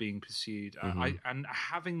while being pursued, and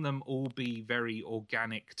having them all be very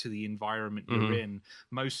organic to the environment you're in.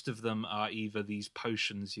 Most of them are either these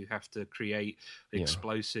potions you have to create,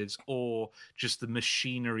 explosives, or just the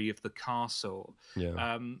machinery of the castle.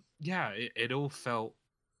 It all felt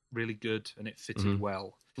really good, and it fitted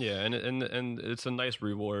well. And it's a nice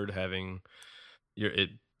reward having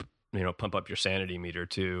pump up your sanity meter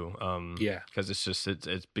too. Because it's just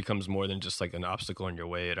it becomes more than just like an obstacle in your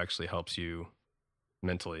way. It actually helps you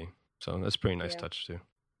mentally. So that's a pretty nice touch too.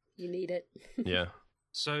 You need it.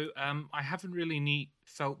 So I haven't really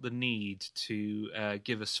felt the need to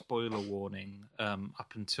give a spoiler warning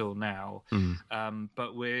up until now,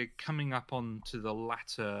 but we're coming up onto the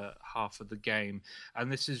latter half of the game,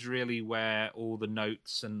 and this is really where all the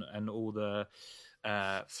notes and all the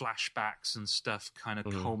flashbacks and stuff kind of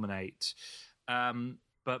culminate.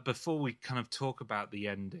 But before we kind of talk about the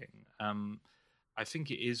ending, I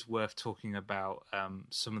think it is worth talking about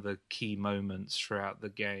some of the key moments throughout the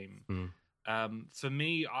game. For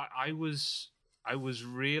me, I was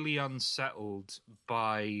really unsettled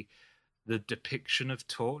by the depiction of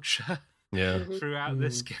torture throughout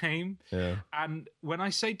this game. And when I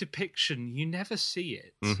say depiction, you never see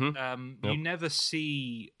it. You never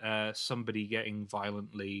see somebody getting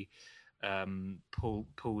violently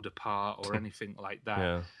pulled apart or anything like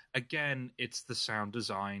that. Again, it's the sound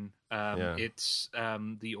design. It's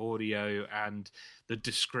the audio and the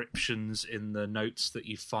descriptions in the notes that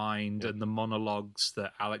you find and the monologues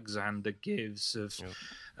that Alexander gives of,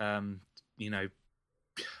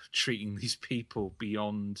 treating these people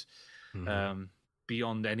beyond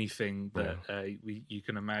anything that you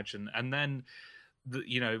can imagine. And then,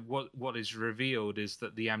 what is revealed is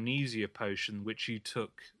that the amnesia potion, which you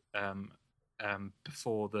took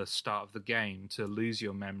before the start of the game to lose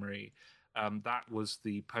your memory, that was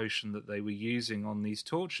the potion that they were using on these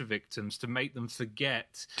torture victims to make them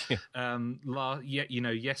forget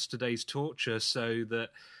yesterday's torture, so that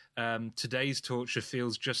today's torture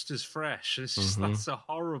feels just as fresh. It's just that's a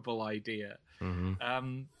horrible idea.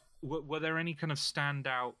 Were there any kind of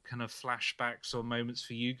standout kind of flashbacks or moments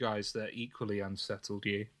for you guys that equally unsettled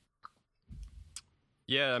you?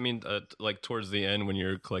 Yeah, I mean, like towards the end when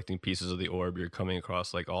you're collecting pieces of the orb, you're coming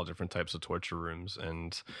across like all different types of torture rooms,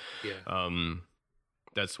 and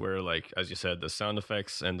that's where, like as you said, the sound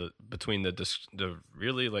effects and between the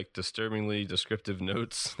really like disturbingly descriptive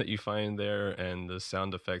notes that you find there and the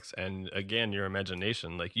sound effects, and again your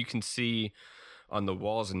imagination, like you can see on the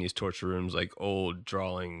walls in these torture rooms like old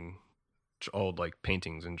like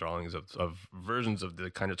paintings and drawings of versions of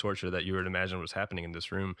the kind of torture that you would imagine was happening in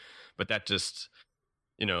this room, but that just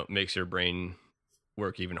makes your brain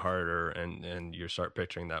work even harder, and you start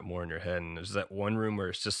picturing that more in your head. And there's that one room where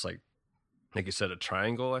it's just like you said, a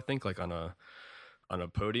triangle, I think, like on a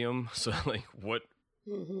podium. So like, what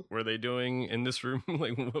were they doing in this room?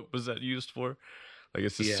 Like, what was that used for? Like,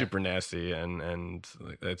 it's just super nasty, and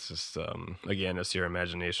like, it's just again, it's your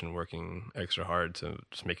imagination working extra hard to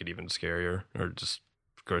just make it even scarier or just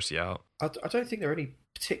gross you out. I don't think there are any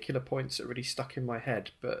particular points that really stuck in my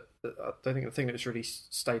head, but I don't think the thing that's really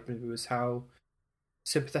stayed with me was how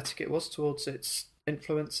sympathetic it was towards its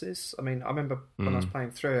influences. I mean, I remember when I was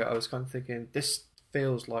playing through it, I was kind of thinking, this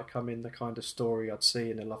feels like I'm in the kind of story I'd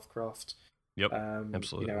see in a Lovecraft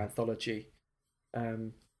absolutely. Anthology,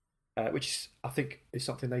 which I think is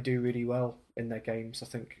something they do really well in their games. I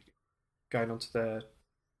think going on to their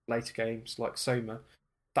later games like Soma,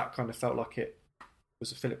 that kind of felt like it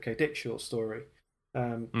was a Philip K. Dick short story.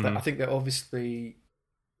 I think they're obviously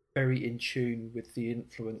very in tune with the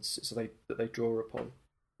influences that they draw upon.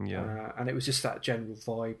 And it was just that general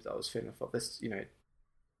vibe that I was feeling. I thought this,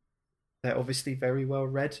 they're obviously very well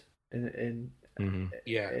read in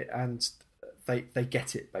and they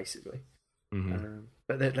get it basically.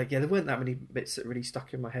 But there weren't that many bits that really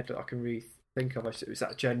stuck in my head that I can really think of. It was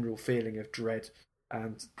that general feeling of dread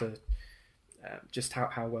and the just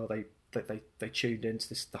how well they tuned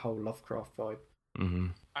into the whole Lovecraft vibe.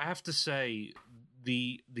 I have to say,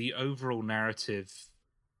 the overall narrative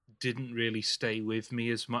didn't really stay with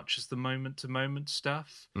me as much as the moment-to-moment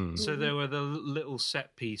stuff. So there were the little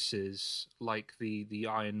set pieces like the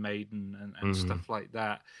Iron Maiden and stuff like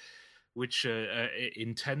that, which are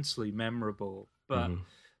intensely memorable. But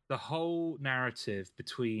the whole narrative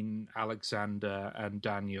between Alexander and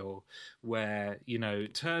Daniel, where,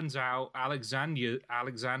 it turns out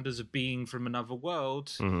Alexander's a being from another world,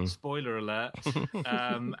 spoiler alert,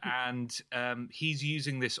 and he's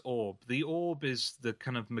using this orb. The orb is the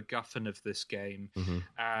kind of MacGuffin of this game,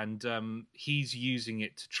 and he's using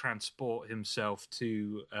it to transport himself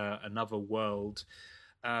to another world.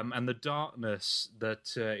 And the darkness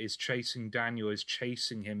that is chasing Daniel is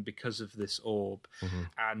chasing him because of this orb.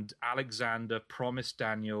 And Alexander promised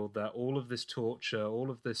Daniel that all of this torture,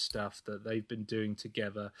 all of this stuff that they've been doing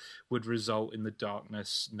together would result in the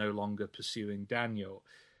darkness no longer pursuing Daniel.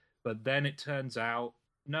 But then it turns out,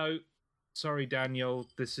 no, sorry, Daniel,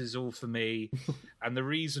 this is all for me. And the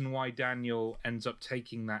reason why Daniel ends up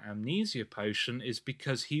taking that amnesia potion is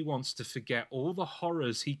because he wants to forget all the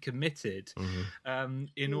horrors he committed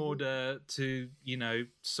in order to,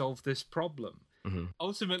 solve this problem.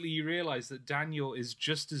 Ultimately, you realize that Daniel is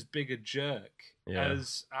just as big a jerk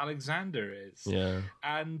as Alexander is.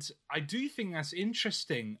 And I do think that's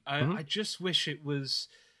interesting. I just wish it was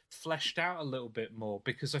fleshed out a little bit more,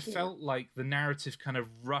 because I felt like the narrative kind of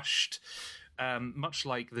rushed, much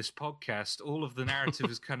like this podcast, all of the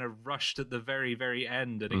narrative is kind of rushed at the very, very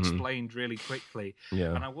end and explained really quickly.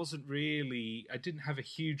 And I didn't have a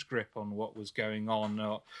huge grip on what was going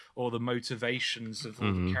on or the motivations of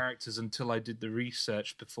all the characters until I did the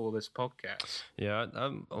research before this podcast. Yeah,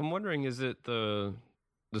 I'm wondering, is it the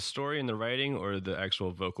story and the writing or the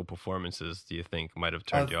actual vocal performances, do you think, might have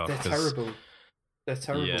turned you off? They're terrible. They're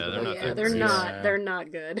terrible. Yeah, they're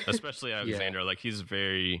not good. Especially Alexander, like, he's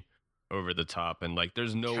very over the top, and like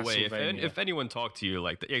there's no way if anyone talked to you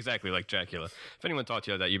like that, exactly like Dracula, if anyone talked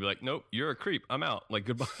to you like that, you'd be like, nope, you're a creep, I'm out, like,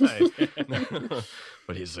 goodbye.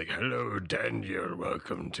 But he's like, hello Daniel,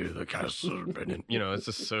 welcome to the castle. It's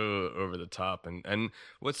just so over the top, and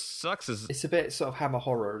what sucks is it's a bit sort of Hammer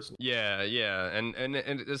horror, isn't it? Yeah, and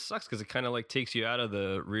it sucks because it kind of like takes you out of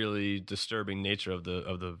the really disturbing nature of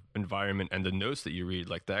the environment and the notes that you read.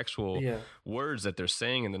 Like, the actual words that they're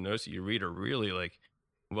saying in the notes that you read are really like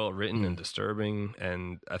well written and disturbing.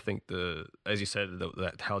 And I think as you said,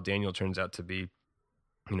 that how Daniel turns out to be,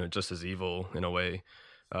 just as evil in a way,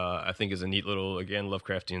 I think is a neat little, again,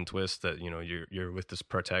 Lovecraftian twist that, you're with this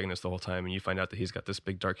protagonist the whole time and you find out that he's got this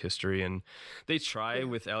big dark history. And they try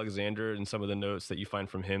with Alexander and some of the notes that you find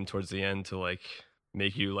from him towards the end to like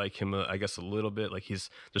make you like him, I guess, a little bit. Like, there's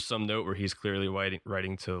some note where he's clearly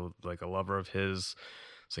writing to like a lover of his,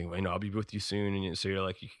 saying, well, I'll be with you soon. And so you're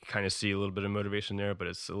like, you can kind of see a little bit of motivation there, but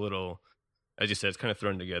it's a little, as you said, it's kind of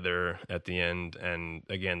thrown together at the end. And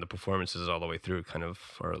again, the performances all the way through kind of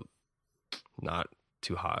are not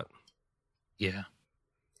too hot. Yeah.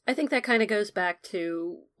 I think that kind of goes back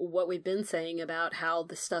to what we've been saying about how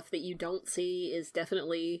the stuff that you don't see is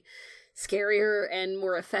definitely scarier and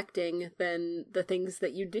more affecting than the things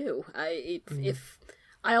that you do.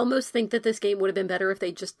 I almost think that this game would have been better if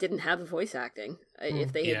they just didn't have the voice acting.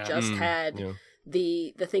 If they had just had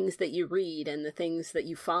the things that you read and the things that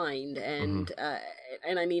you find, and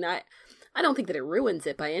I mean, I don't think that it ruins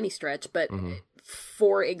it by any stretch, but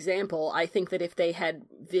for example, I think that if they had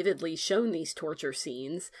vividly shown these torture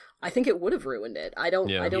scenes, I think it would have ruined it. I don't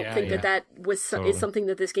think that is something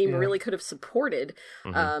that this game really could have supported,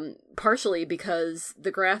 partially because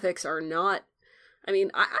the graphics are not, I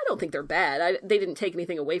mean, I don't think they're bad. They didn't take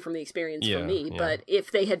anything away from the experience for me, but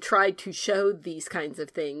if they had tried to show these kinds of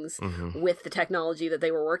things with the technology that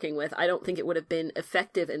they were working with, I don't think it would have been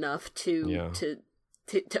effective enough to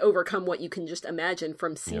overcome what you can just imagine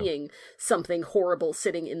from seeing something horrible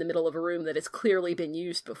sitting in the middle of a room that has clearly been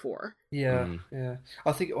used before. Yeah.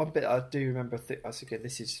 I think one bit I do remember, I was thinking,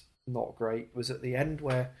 this is not great, was at the end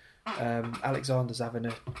where Alexander's having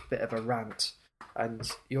a bit of a rant,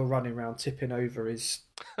 and you're running around tipping over his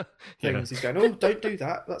things. He's going, oh, don't do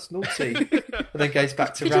that, that's naughty. And then goes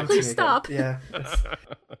back to ranting again. Stop? Yeah.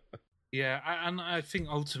 And I think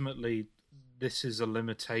ultimately this is a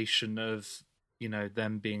limitation of,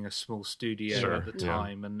 them being a small studio at the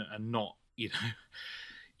time and not,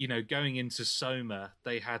 going into Soma,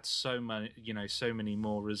 they had so many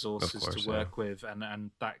more resources to work with,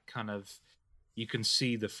 and that kind of, you can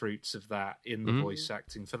see the fruits of that in the voice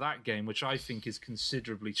acting for that game, which I think is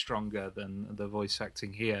considerably stronger than the voice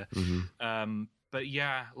acting here. But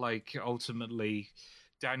yeah, like ultimately,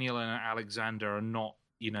 Daniel and Alexander are not,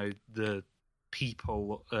 the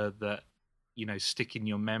people that stick in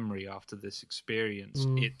your memory after this experience.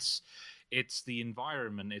 It's the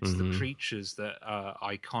environment, it's the creatures that are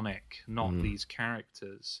iconic, not these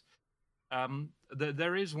characters.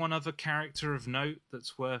 There is one other character of note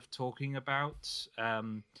that's worth talking about.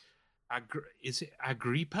 Is it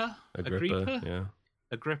Agrippa? Yeah.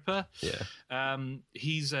 Agrippa. Yeah.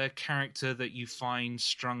 He's a character that you find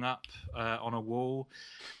strung up on a wall,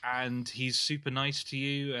 and he's super nice to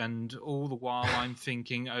you. And all the while, I'm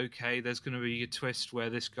thinking, okay, there's going to be a twist where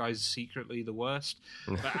this guy's secretly the worst,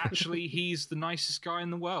 but actually, he's the nicest guy in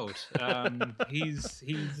the world. He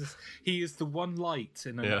is the one light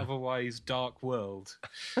in an otherwise dark world.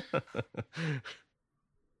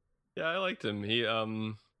 Yeah, I liked him. He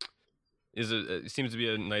it seems to be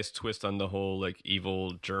a nice twist on the whole like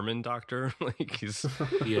evil German doctor. Like he's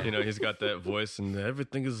he's got that voice and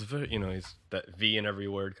everything is very, he's that V in every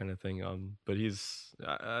word kind of thing. But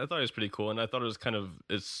I thought he was pretty cool, and I thought it was kind of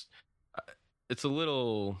it's a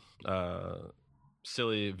little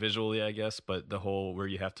silly visually, I guess, but the whole where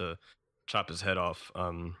you have to chop his head off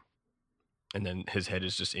and then his head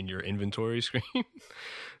is just in your inventory screen.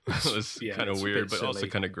 It was kind of weird, but also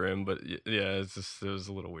kind of grim. But yeah, it was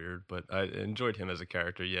a little weird. But I enjoyed him as a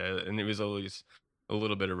character. Yeah, and it was always a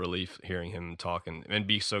little bit of relief hearing him talk and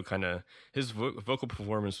be so kind of. His vocal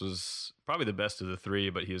performance was probably the best of the three,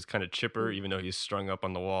 but he was kind of chipper, even though he's strung up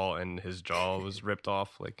on the wall and his jaw was ripped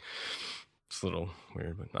off. Like it's a little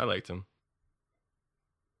weird, but I liked him.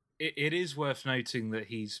 It is worth noting that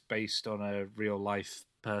he's based on a real life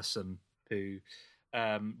person who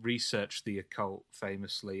researched the occult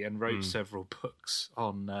famously and wrote several books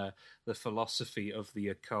on the philosophy of the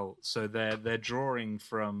occult. So they're drawing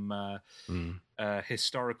from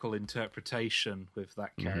historical interpretation with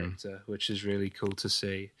that character, which is really cool to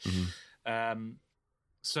see.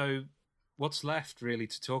 So what's left really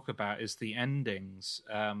to talk about is the endings.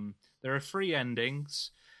 There are 3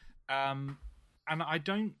 endings, and I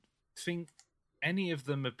don't think any of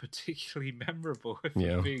them are particularly memorable, if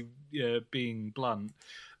I'm being blunt.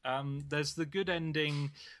 There's the good ending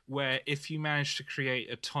where if you manage to create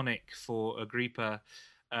a tonic for Agrippa,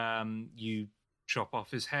 you chop off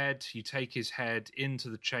his head, you take his head into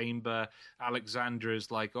the chamber. Alexander is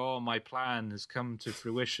like, oh, my plan has come to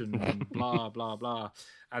fruition, and blah, blah, blah.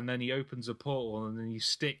 And then he opens a portal, and then you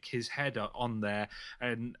stick his head on there,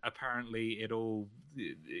 and apparently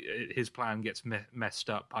his plan gets messed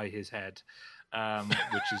up by his head.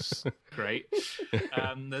 Which is great.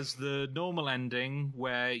 There's the normal ending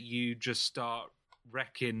where you just start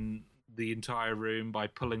wrecking the entire room by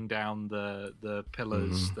pulling down the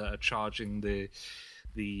pillars that are charging the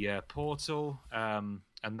portal,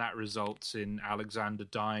 and that results in Alexander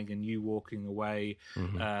dying and you walking away,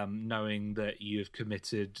 knowing that you have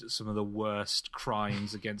committed some of the worst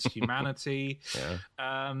crimes against humanity.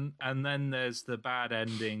 And then there's the bad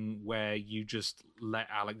ending where you just let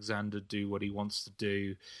Alexander do what he wants to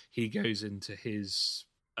do. He goes into his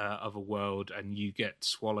other world and you get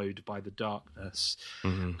swallowed by the darkness.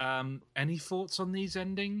 Any thoughts on these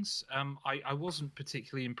endings? I wasn't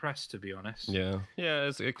particularly impressed, to be honest.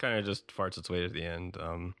 It kind of just farts its way to the end.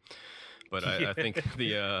 But I think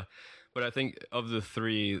but I think of the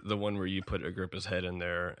 3, the one where you put Agrippa's head in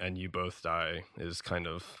there and you both die is kind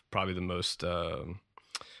of probably the most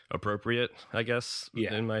appropriate, I guess,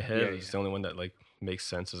 in my head. It's the only one that like makes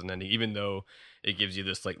sense as an ending, even though it gives you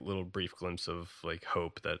this like little brief glimpse of like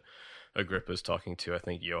hope that Agrippa's talking to, I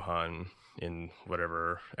think, Johann in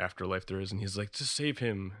whatever afterlife there is, and he's like, just save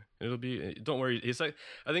him, don't worry. He's like,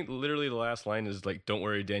 I think literally the last line is like, don't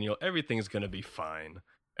worry, Daniel, everything's gonna be fine.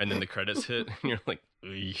 And then the credits hit and you're like,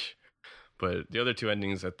 eesh. But the other 2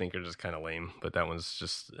 endings I think are just kind of lame, but that one's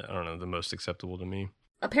just, I don't know, the most acceptable to me.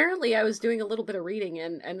 Apparently, I was doing a little bit of reading,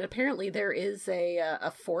 and apparently there is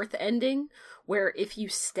a 4th ending where if you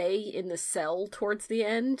stay in the cell towards the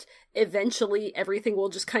end, eventually everything will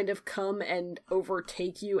just kind of come and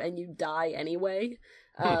overtake you and you die anyway.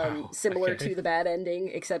 Similar to the bad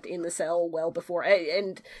ending, except in the cell well before.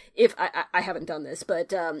 And if I haven't done this,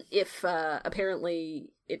 but if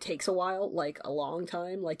apparently it takes a while, like a long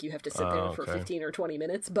time, like you have to sit there for 15 or 20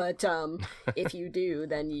 minutes. But if you do,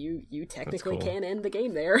 then you technically can end the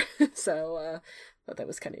game there. So I thought that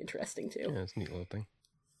was kind of interesting too. Yeah, it's a neat little thing.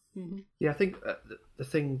 Yeah, I think the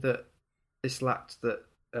thing that this lacked that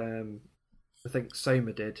I think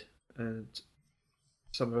Soma did, and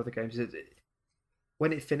some other games.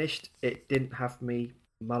 When it finished, it didn't have me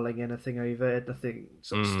mulling anything over it. Nothing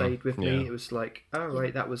sort of stayed with me. It was like, oh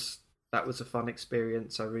right, that was a fun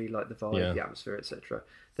experience. I really liked the vibe, the atmosphere, etc.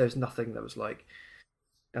 There was nothing that was like,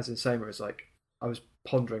 as in Soma, it was like I was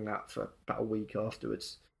pondering that for about a week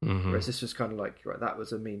afterwards. Whereas this was kind of like, right, that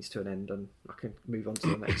was a means to an end, and I can move on to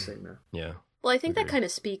the next thing now. Yeah. Well, I think that kind of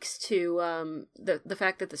speaks to the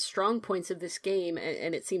fact that the strong points of this game,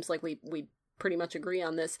 and it seems like we pretty much agree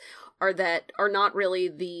on this, are not really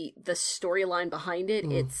the storyline behind it.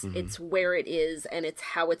 It's where it is, and it's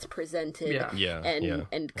how it's presented,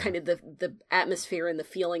 and kind of the atmosphere and the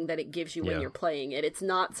feeling that it gives you when you're playing it. It's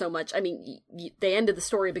not so much. I mean, they ended the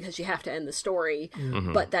story because you have to end the story,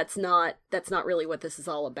 but that's not really what this is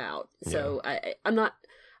all about. So I'm not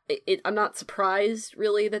surprised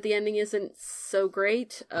really that the ending isn't so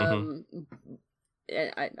great.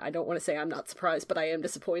 I don't want to say I'm not surprised, but I am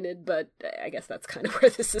disappointed, but I guess that's kind of where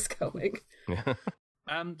this is going.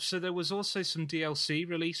 So there was also some DLC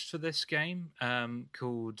released for this game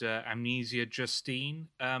called Amnesia Justine.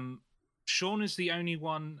 Sean is the only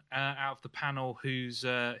one out of the panel who's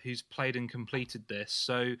played and completed this.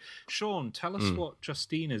 So, Sean, tell us what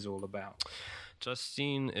Justine is all about.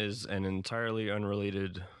 Justine is an entirely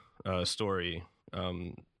unrelated story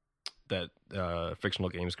that fictional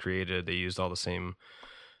games created. They used all the same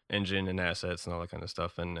engine and assets and all that kind of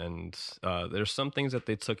stuff. And there's some things that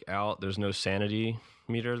they took out. There's no sanity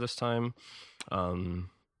meter this time. And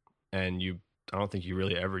I don't think you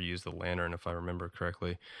really ever use the lantern, if I remember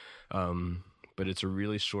correctly. But it's a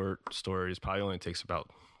really short story. It probably only takes about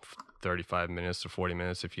 35 minutes to 40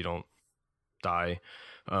 minutes if you don't die.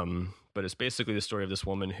 But it's basically the story of this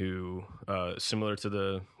woman who, similar to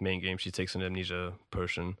the main game, she takes an amnesia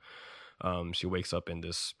potion. She wakes up in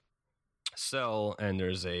this cell, and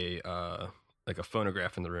there's a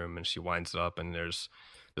phonograph in the room, and she winds it up, and there's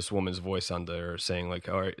this woman's voice on there saying like,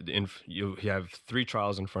 all right, you have 3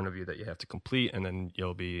 trials in front of you that you have to complete, and then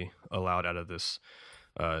you'll be allowed out of this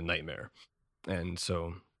nightmare. And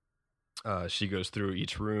so she goes through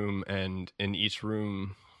each room, and in each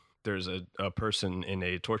room there's a person in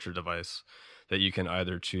a torture device that you can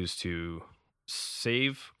either choose to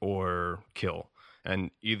save or kill.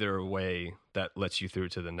 And either way, that lets you through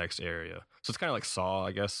to the next area. So it's kind of like Saw,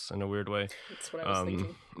 I guess, in a weird way. That's what I was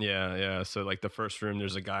thinking. Yeah. So like the first room,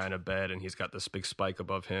 there's a guy on a bed, and he's got this big spike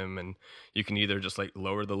above him, and you can either just like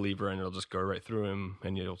lower the lever, and it'll just go right through him,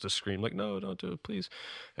 and you'll just scream like, "No, don't do it, please!"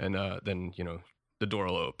 And then the door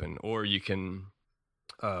will open, or you can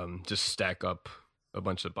just stack up a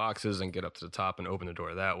bunch of boxes and get up to the top and open the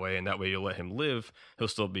door that way, and that way you'll let him live. He'll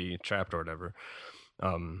still be trapped or whatever.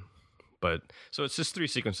 But so it's just 3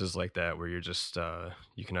 sequences like that where you're just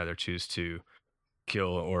you can either choose to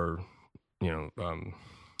kill or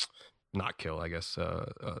not kill, I guess,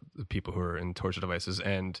 the people who are in torture devices.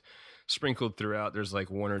 And sprinkled throughout, there's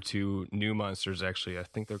like 1 or 2 new monsters. Actually, I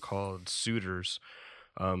think they're called suitors,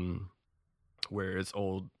 where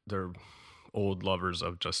they're old lovers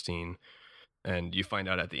of Justine. And you find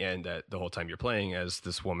out at the end that the whole time you're playing as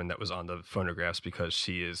this woman that was on the phonographs because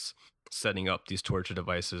she is setting up these torture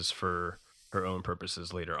devices for her own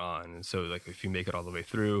purposes later on. And so like if you make it all the way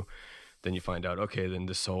through, then you find out, okay, then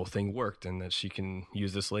this whole thing worked, and that she can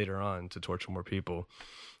use this later on to torture more people.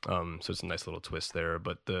 So it's a nice little twist there.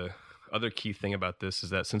 But the other key thing about this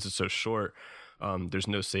is that since it's so short, there's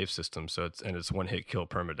no save system. So it's one hit kill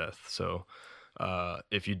permadeath. So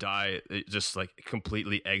if you die, it just like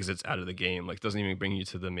completely exits out of the game. Like doesn't even bring you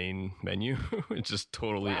to the main menu. It just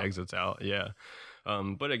totally exits out. Yeah.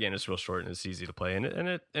 But again, it's real short and it's easy to play, and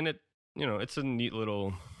it it's a neat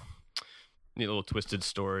little twisted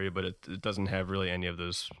story, but it doesn't have really any of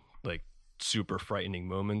those like super frightening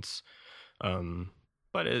moments.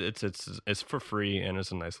 But it's for free, and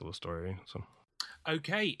it's a nice little story. So.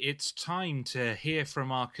 Okay, it's time to hear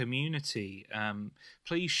from our community.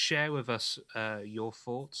 Please share with us your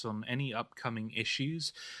thoughts on any upcoming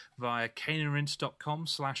issues via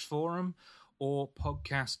caneandrinse.com/forum or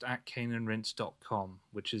podcast@caneandrinse.com,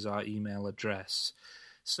 which is our email address.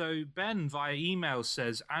 So Ben, via email,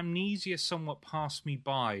 says, Amnesia somewhat passed me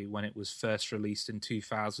by when it was first released in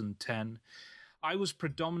 2010. I was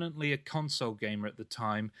predominantly a console gamer at the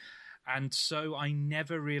time, and so I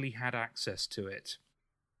never really had access to it.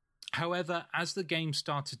 However, as the game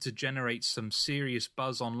started to generate some serious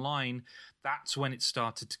buzz online, that's when it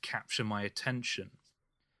started to capture my attention.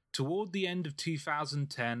 Toward the end of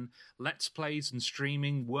 2010, Let's Plays and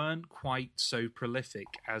streaming weren't quite so prolific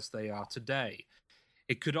as they are today.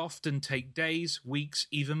 It could often take days, weeks,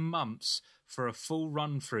 even months for a full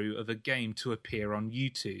run-through of a game to appear on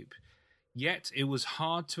YouTube. Yet it was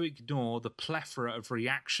hard to ignore the plethora of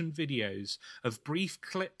reaction videos, of brief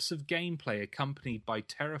clips of gameplay accompanied by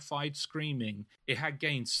terrified screaming. It had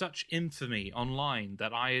gained such infamy online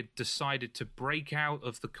that I had decided to break out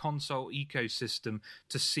of the console ecosystem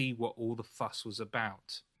to see what all the fuss was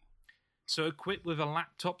about. So equipped with a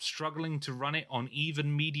laptop struggling to run it on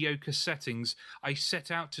even mediocre settings, I set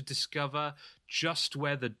out to discover just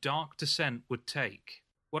where the Dark Descent would take.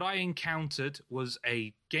 What I encountered was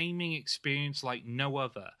a gaming experience like no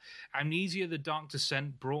other. Amnesia: The Dark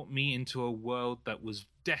Descent brought me into a world that was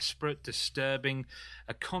desperate, disturbing,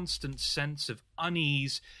 a constant sense of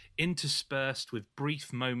unease interspersed with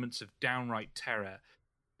brief moments of downright terror.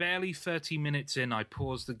 Barely 30 minutes in, I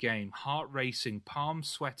paused the game, heart racing, palms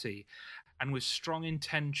sweaty, and with strong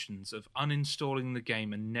intentions of uninstalling the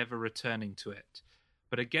game and never returning to it.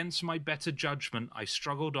 But against my better judgment, I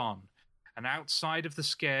struggled on. And outside of the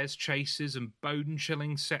scares, chases, and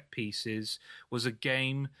bone-chilling set pieces was a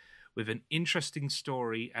game with an interesting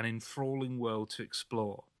story and enthralling world to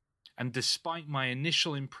explore. And despite my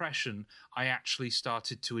initial impression, I actually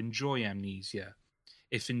started to enjoy Amnesia,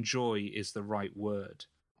 if enjoy is the right word.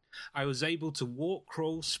 I was able to walk,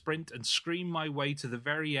 crawl, sprint, and scream my way to the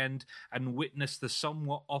very end and witness the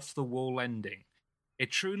somewhat off-the-wall ending. It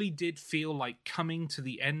truly did feel like coming to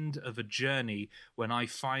the end of a journey when I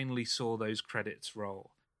finally saw those credits roll.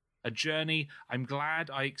 A journey I'm glad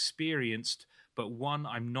I experienced, but one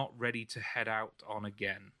I'm not ready to head out on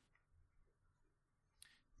again.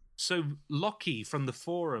 So Lockie from the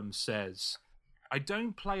forum says, I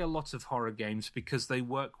don't play a lot of horror games because they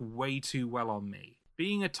work way too well on me.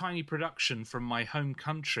 Being a tiny production from my home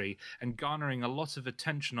country and garnering a lot of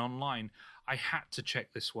attention online, I had to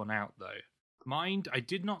check this one out though. Mind, I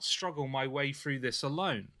did not struggle my way through this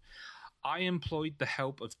alone. I employed the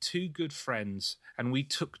help of two good friends, and we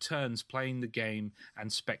took turns playing the game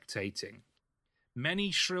and spectating.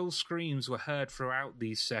 Many shrill screams were heard throughout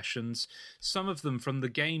these sessions, some of them from the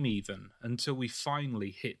game even, until we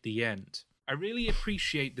finally hit the end. I really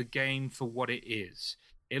appreciate the game for what it is.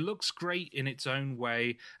 It looks great in its own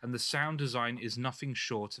way, and the sound design is nothing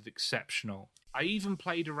short of exceptional. I even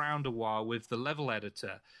played around a while with the level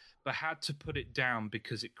editor, but had to put it down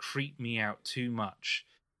because it creeped me out too much.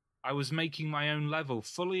 I was making my own level,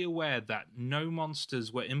 fully aware that no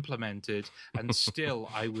monsters were implemented, and still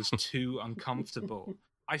I was too uncomfortable.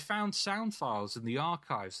 I found sound files in the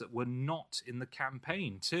archives that were not in the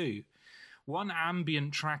campaign, too. One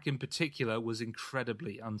ambient track in particular was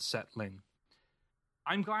incredibly unsettling.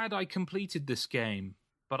 I'm glad I completed this game,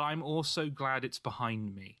 but I'm also glad it's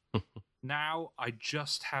behind me. Now, I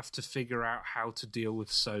just have to figure out how to deal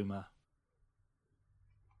with Soma.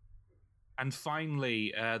 And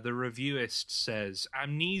finally, the reviewist says,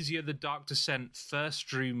 Amnesia: The Dark Descent first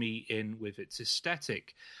drew me in with its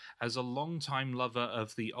aesthetic. As a long-time lover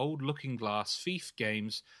of the old Looking Glass Thief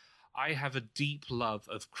games, I have a deep love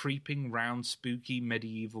of creeping round spooky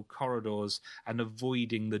medieval corridors and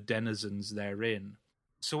avoiding the denizens therein.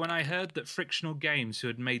 So when I heard that Frictional Games, who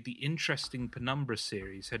had made the interesting Penumbra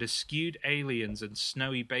series, had eschewed aliens and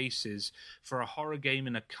snowy bases for a horror game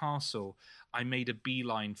in a castle, I made a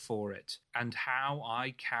beeline for it, and how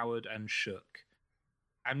I cowered and shook.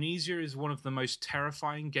 Amnesia is one of the most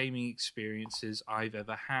terrifying gaming experiences I've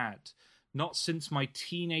ever had. Not since my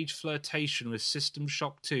teenage flirtation with System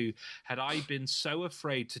Shock 2 had I been so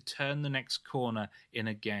afraid to turn the next corner in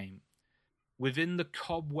a game. Within the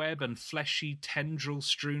cobweb and fleshy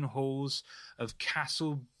tendril-strewn halls of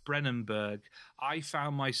Castle Brennenburg, I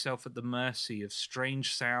found myself at the mercy of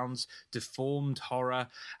strange sounds, deformed horror,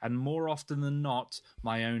 and more often than not,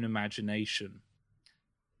 my own imagination.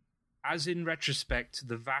 As in retrospect,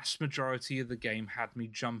 the vast majority of the game had me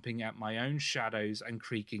jumping at my own shadows and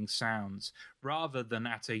creaking sounds, rather than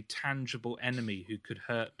at a tangible enemy who could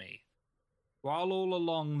hurt me. While all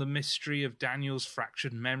along the mystery of Daniel's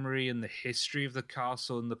fractured memory and the history of the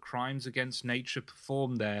castle and the crimes against nature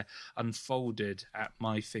performed there unfolded at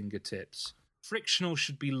my fingertips. Frictional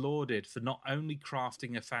should be lauded for not only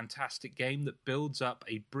crafting a fantastic game that builds up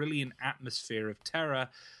a brilliant atmosphere of terror,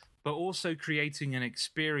 but also creating an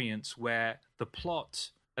experience where the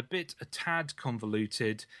plot, a tad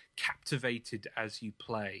convoluted, captivated as you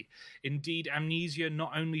play. Indeed, Amnesia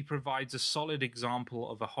not only provides a solid example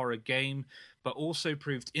of a horror game, but also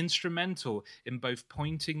proved instrumental in both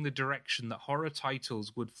pointing the direction that horror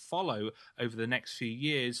titles would follow over the next few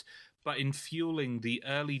years, but in fueling the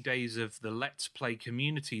early days of the Let's Play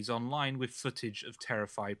communities online with footage of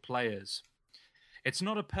terrified players. It's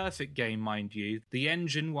not a perfect game, mind you. The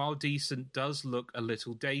engine, while decent, does look a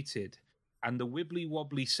little dated. and the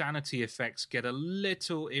wibbly-wobbly sanity effects get a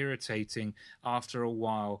little irritating after a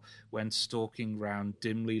while when stalking round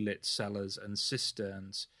dimly lit cellars and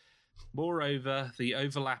cisterns. Moreover, the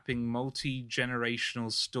overlapping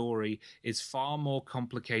multi-generational story is far more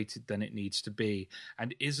complicated than it needs to be,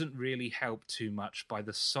 and isn't really helped too much by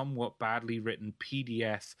the somewhat badly written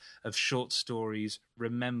PDF of short stories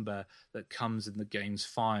Remember that comes in the game's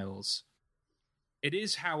files. It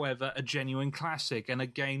is, however, a genuine classic and a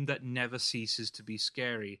game that never ceases to be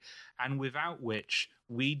scary, and without which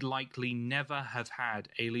we'd likely never have had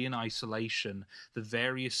Alien Isolation, the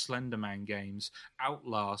various Slender Man games,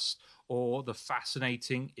 Outlast, or the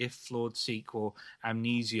fascinating, if flawed sequel,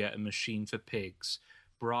 Amnesia: A Machine for Pigs.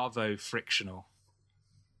 Bravo, Frictional.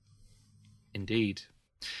 Indeed.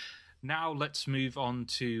 Now let's move on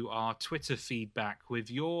to our Twitter feedback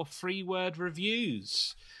with your free-word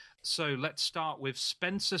reviews. So let's start with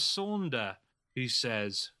Spencer Saunder, who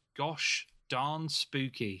says, "Gosh darn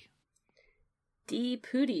spooky." D.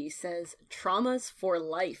 Pooty says, "Traumas for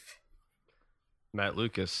life." Matt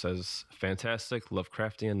Lucas says, "Fantastic,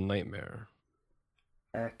 Lovecraftian nightmare."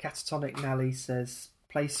 Catatonic Nally says,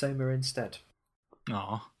 "Play Soma instead."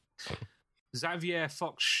 Aw. Xavier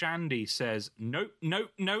Fox Shandy says, "Nope,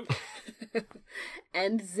 nope, nope."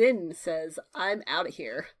 And Zin says, "I'm out of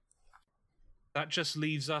here." That just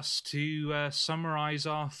leaves us to summarize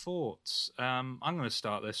our thoughts. I'm going to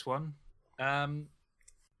start this one.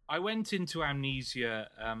 I went into Amnesia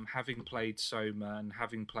having played Soma and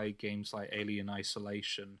having played games like Alien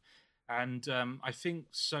Isolation. And I think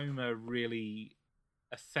Soma really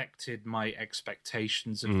affected my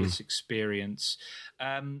expectations of this experience.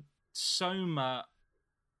 Soma,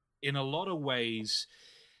 in a lot of ways,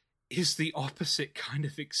 is the opposite kind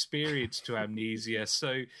of experience to Amnesia.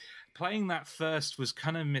 So playing that first was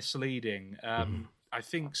kind of misleading. I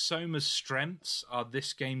think Soma's strengths are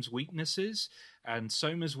this game's weaknesses, and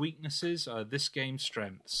Soma's weaknesses are this game's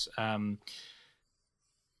strengths.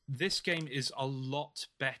 This game is a lot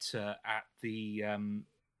better at the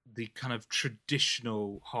kind of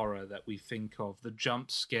traditional horror that we think of, the jump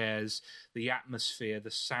scares, the atmosphere,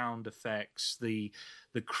 the sound effects, the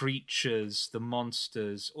creatures, the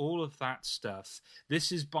monsters, all of that stuff.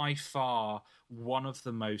 This is by far one of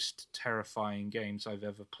the most terrifying games I've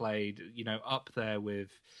ever played, you know, up there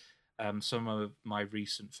with some of my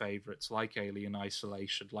recent favorites like Alien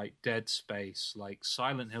Isolation, like Dead Space, like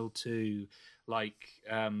Silent Hill 2, like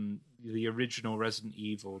the original Resident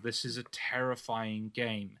Evil. This is a terrifying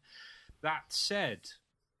game. That said,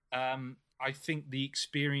 I think the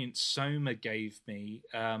experience Soma gave me,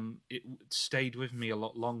 it stayed with me a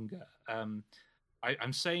lot longer.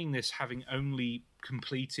 I'm saying this having only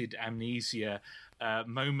completed Amnesia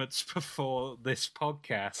moments before this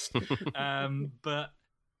podcast, but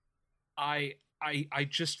I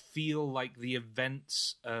just feel like the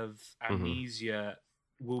events of Amnesia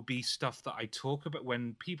will be stuff that I talk about.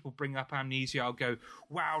 When people bring up Amnesia, I'll go,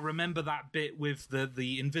 "Wow, remember that bit with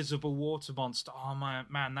the invisible water monster? Oh my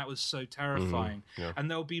man, that was so terrifying." Yeah.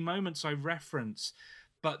 And there'll be moments I reference,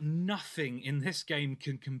 but nothing in this game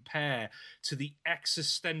can compare to the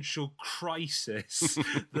existential crisis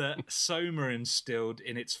that Soma instilled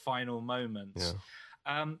in its final moments. Yeah.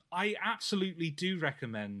 I absolutely do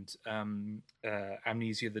recommend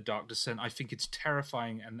Amnesia: The Dark Descent. I think it's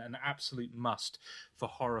terrifying and an absolute must for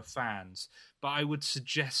horror fans. But I would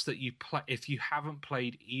suggest that you play, if you haven't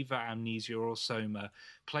played either Amnesia or Soma,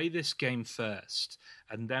 play this game first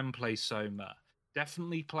and then play Soma.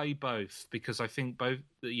 Definitely play both, because I think both,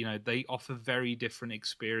 you know, they offer very different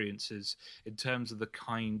experiences in terms of the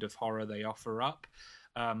kind of horror they offer up.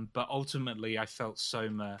 But ultimately, I felt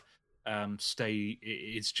Soma it's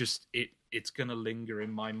going to linger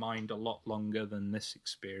in my mind a lot longer than this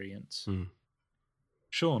experience.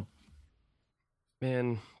 Sean?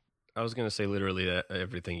 Man, I was going to say literally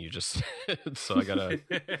everything you just said, so I gotta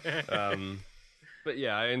but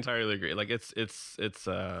yeah, I entirely agree. Like it's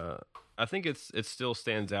I think it still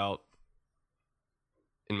stands out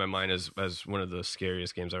in my mind as one of the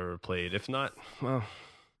scariest games I've ever played. If not, well,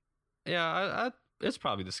 yeah, it's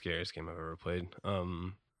probably the scariest game I've ever played.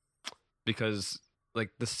 Because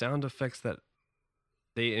like the sound effects that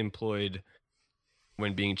they employed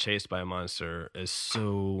when being chased by a monster is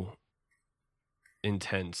so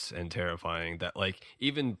intense and terrifying that, like,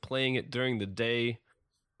 even playing it during the day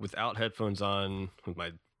without headphones on, with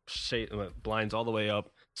my blinds all the way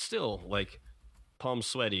up, still like palms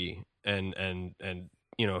sweaty and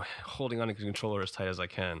you know, holding on to the controller as tight as I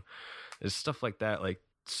can. Is stuff like that. Like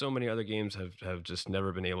so many other games have just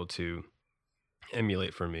never been able to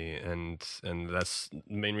emulate for me, and that's the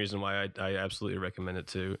main reason why I absolutely recommend it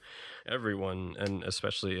to everyone, and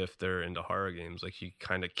especially if they're into horror games. Like, you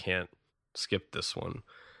kind of can't skip this one.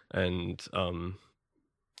 And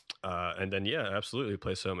then yeah, absolutely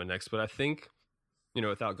play Soma next. But I think,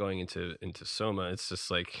 without going into Soma, it's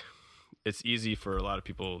just like, it's easy for a lot of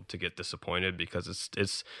people to get disappointed because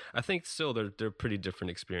it's I think still they're pretty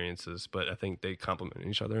different experiences, but I think they complement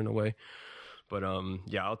each other in a way. But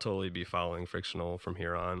yeah, I'll totally be following Frictional from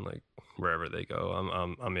here on, like wherever they go.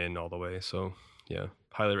 I'm in all the way. So yeah,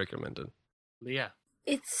 highly recommended. Leah,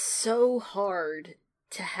 it's so hard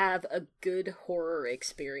to have a good horror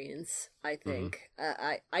experience. I think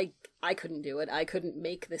I couldn't do it. I couldn't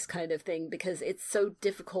make this kind of thing because it's so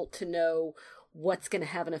difficult to know what's going to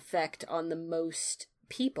have an effect on the most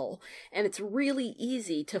people, and it's really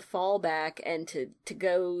easy to fall back and to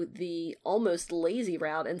go the almost lazy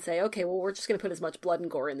route and say, okay, well, we're just going to put as much blood and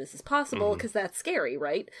gore in this as possible because that's scary,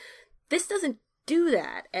 right? This doesn't do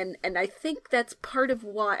that, and I think that's part of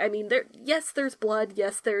why. I mean, there's blood,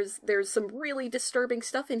 yes, there's some really disturbing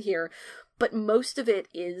stuff in here, but most of it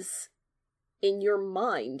is in your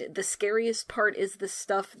mind. The scariest part is the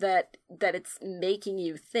stuff that it's making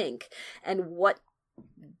you think, and what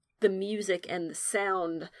the music and the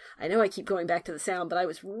sound. I know I keep going back to the sound, but I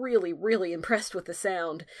was really, really impressed with the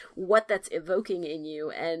sound, what that's evoking in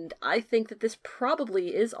you, and I think that this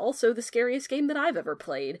probably is also the scariest game that I've ever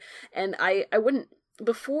played. And I wouldn't,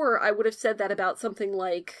 before I would have said that about something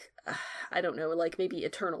like, I don't know, like maybe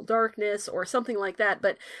Eternal Darkness or something like that,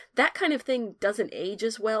 but that kind of thing doesn't age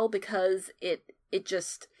as well because it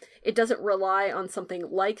doesn't rely on something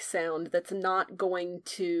like sound that's not going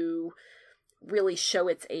to really show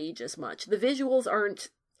its age as much. The visuals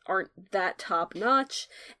aren't that top notch,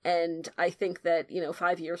 and I think that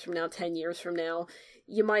 5 years from now, 10 years from now,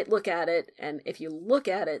 you might look at it, and if you look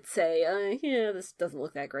at it, say, yeah, this doesn't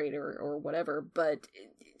look that great or whatever, but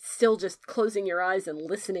still just closing your eyes and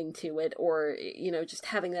listening to it, or just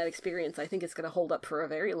having that experience, I think it's going to hold up for a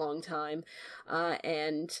very long time.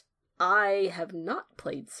 And I have not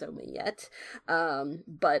played Soma yet,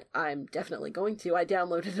 but I'm definitely going to. I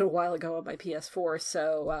downloaded it a while ago on my PS4,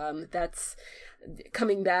 so that's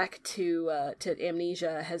coming back to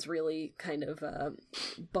Amnesia has really kind of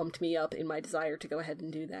bumped me up in my desire to go ahead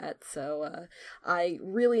and do that. So I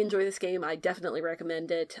really enjoy this game. I definitely recommend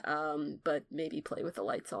it, but maybe play with the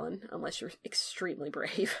lights on unless you're extremely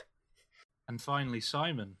brave. And finally,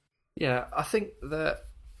 Simon. Yeah, I think that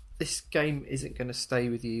this game isn't going to stay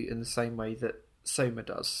with you in the same way that Soma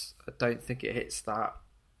does. I don't think it hits that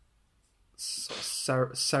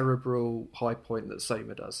cerebral high point that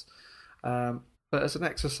Soma does. But as an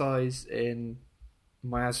exercise in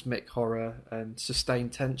miasmic horror and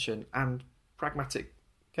sustained tension and pragmatic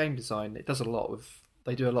game design, it does a lot with.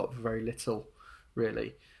 They do a lot with very little,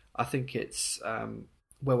 really. I think it's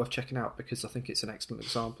well worth checking out because I think it's an excellent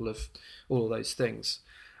example of all of those things.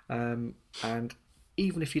 And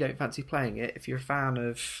even if you don't fancy playing it, if you're a fan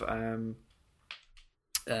of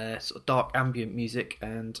sort of dark ambient music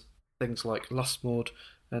and things like Lustmord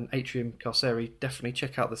and Atrium Carceri, definitely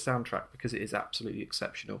check out the soundtrack because it is absolutely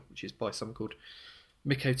exceptional, which is by someone called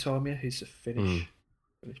Mikko Tammia, who's a Finnish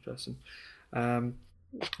person.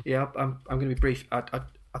 Yeah, I'm going to be brief. I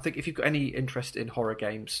think if you've got any interest in horror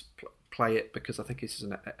games, play it because I think this is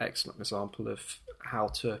an excellent example of how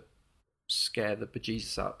to scare the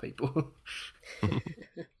bejesus out of people.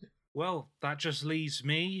 Well, that just leaves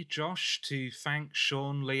me, Josh, to thank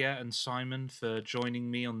Sean, Leah, and Simon for joining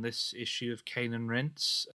me on this issue of Cane and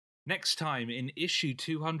Rinse. Next time, in issue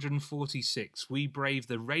 246, we brave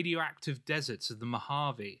the radioactive deserts of the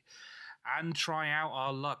Mojave and try out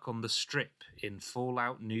our luck on the Strip in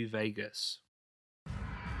Fallout New Vegas.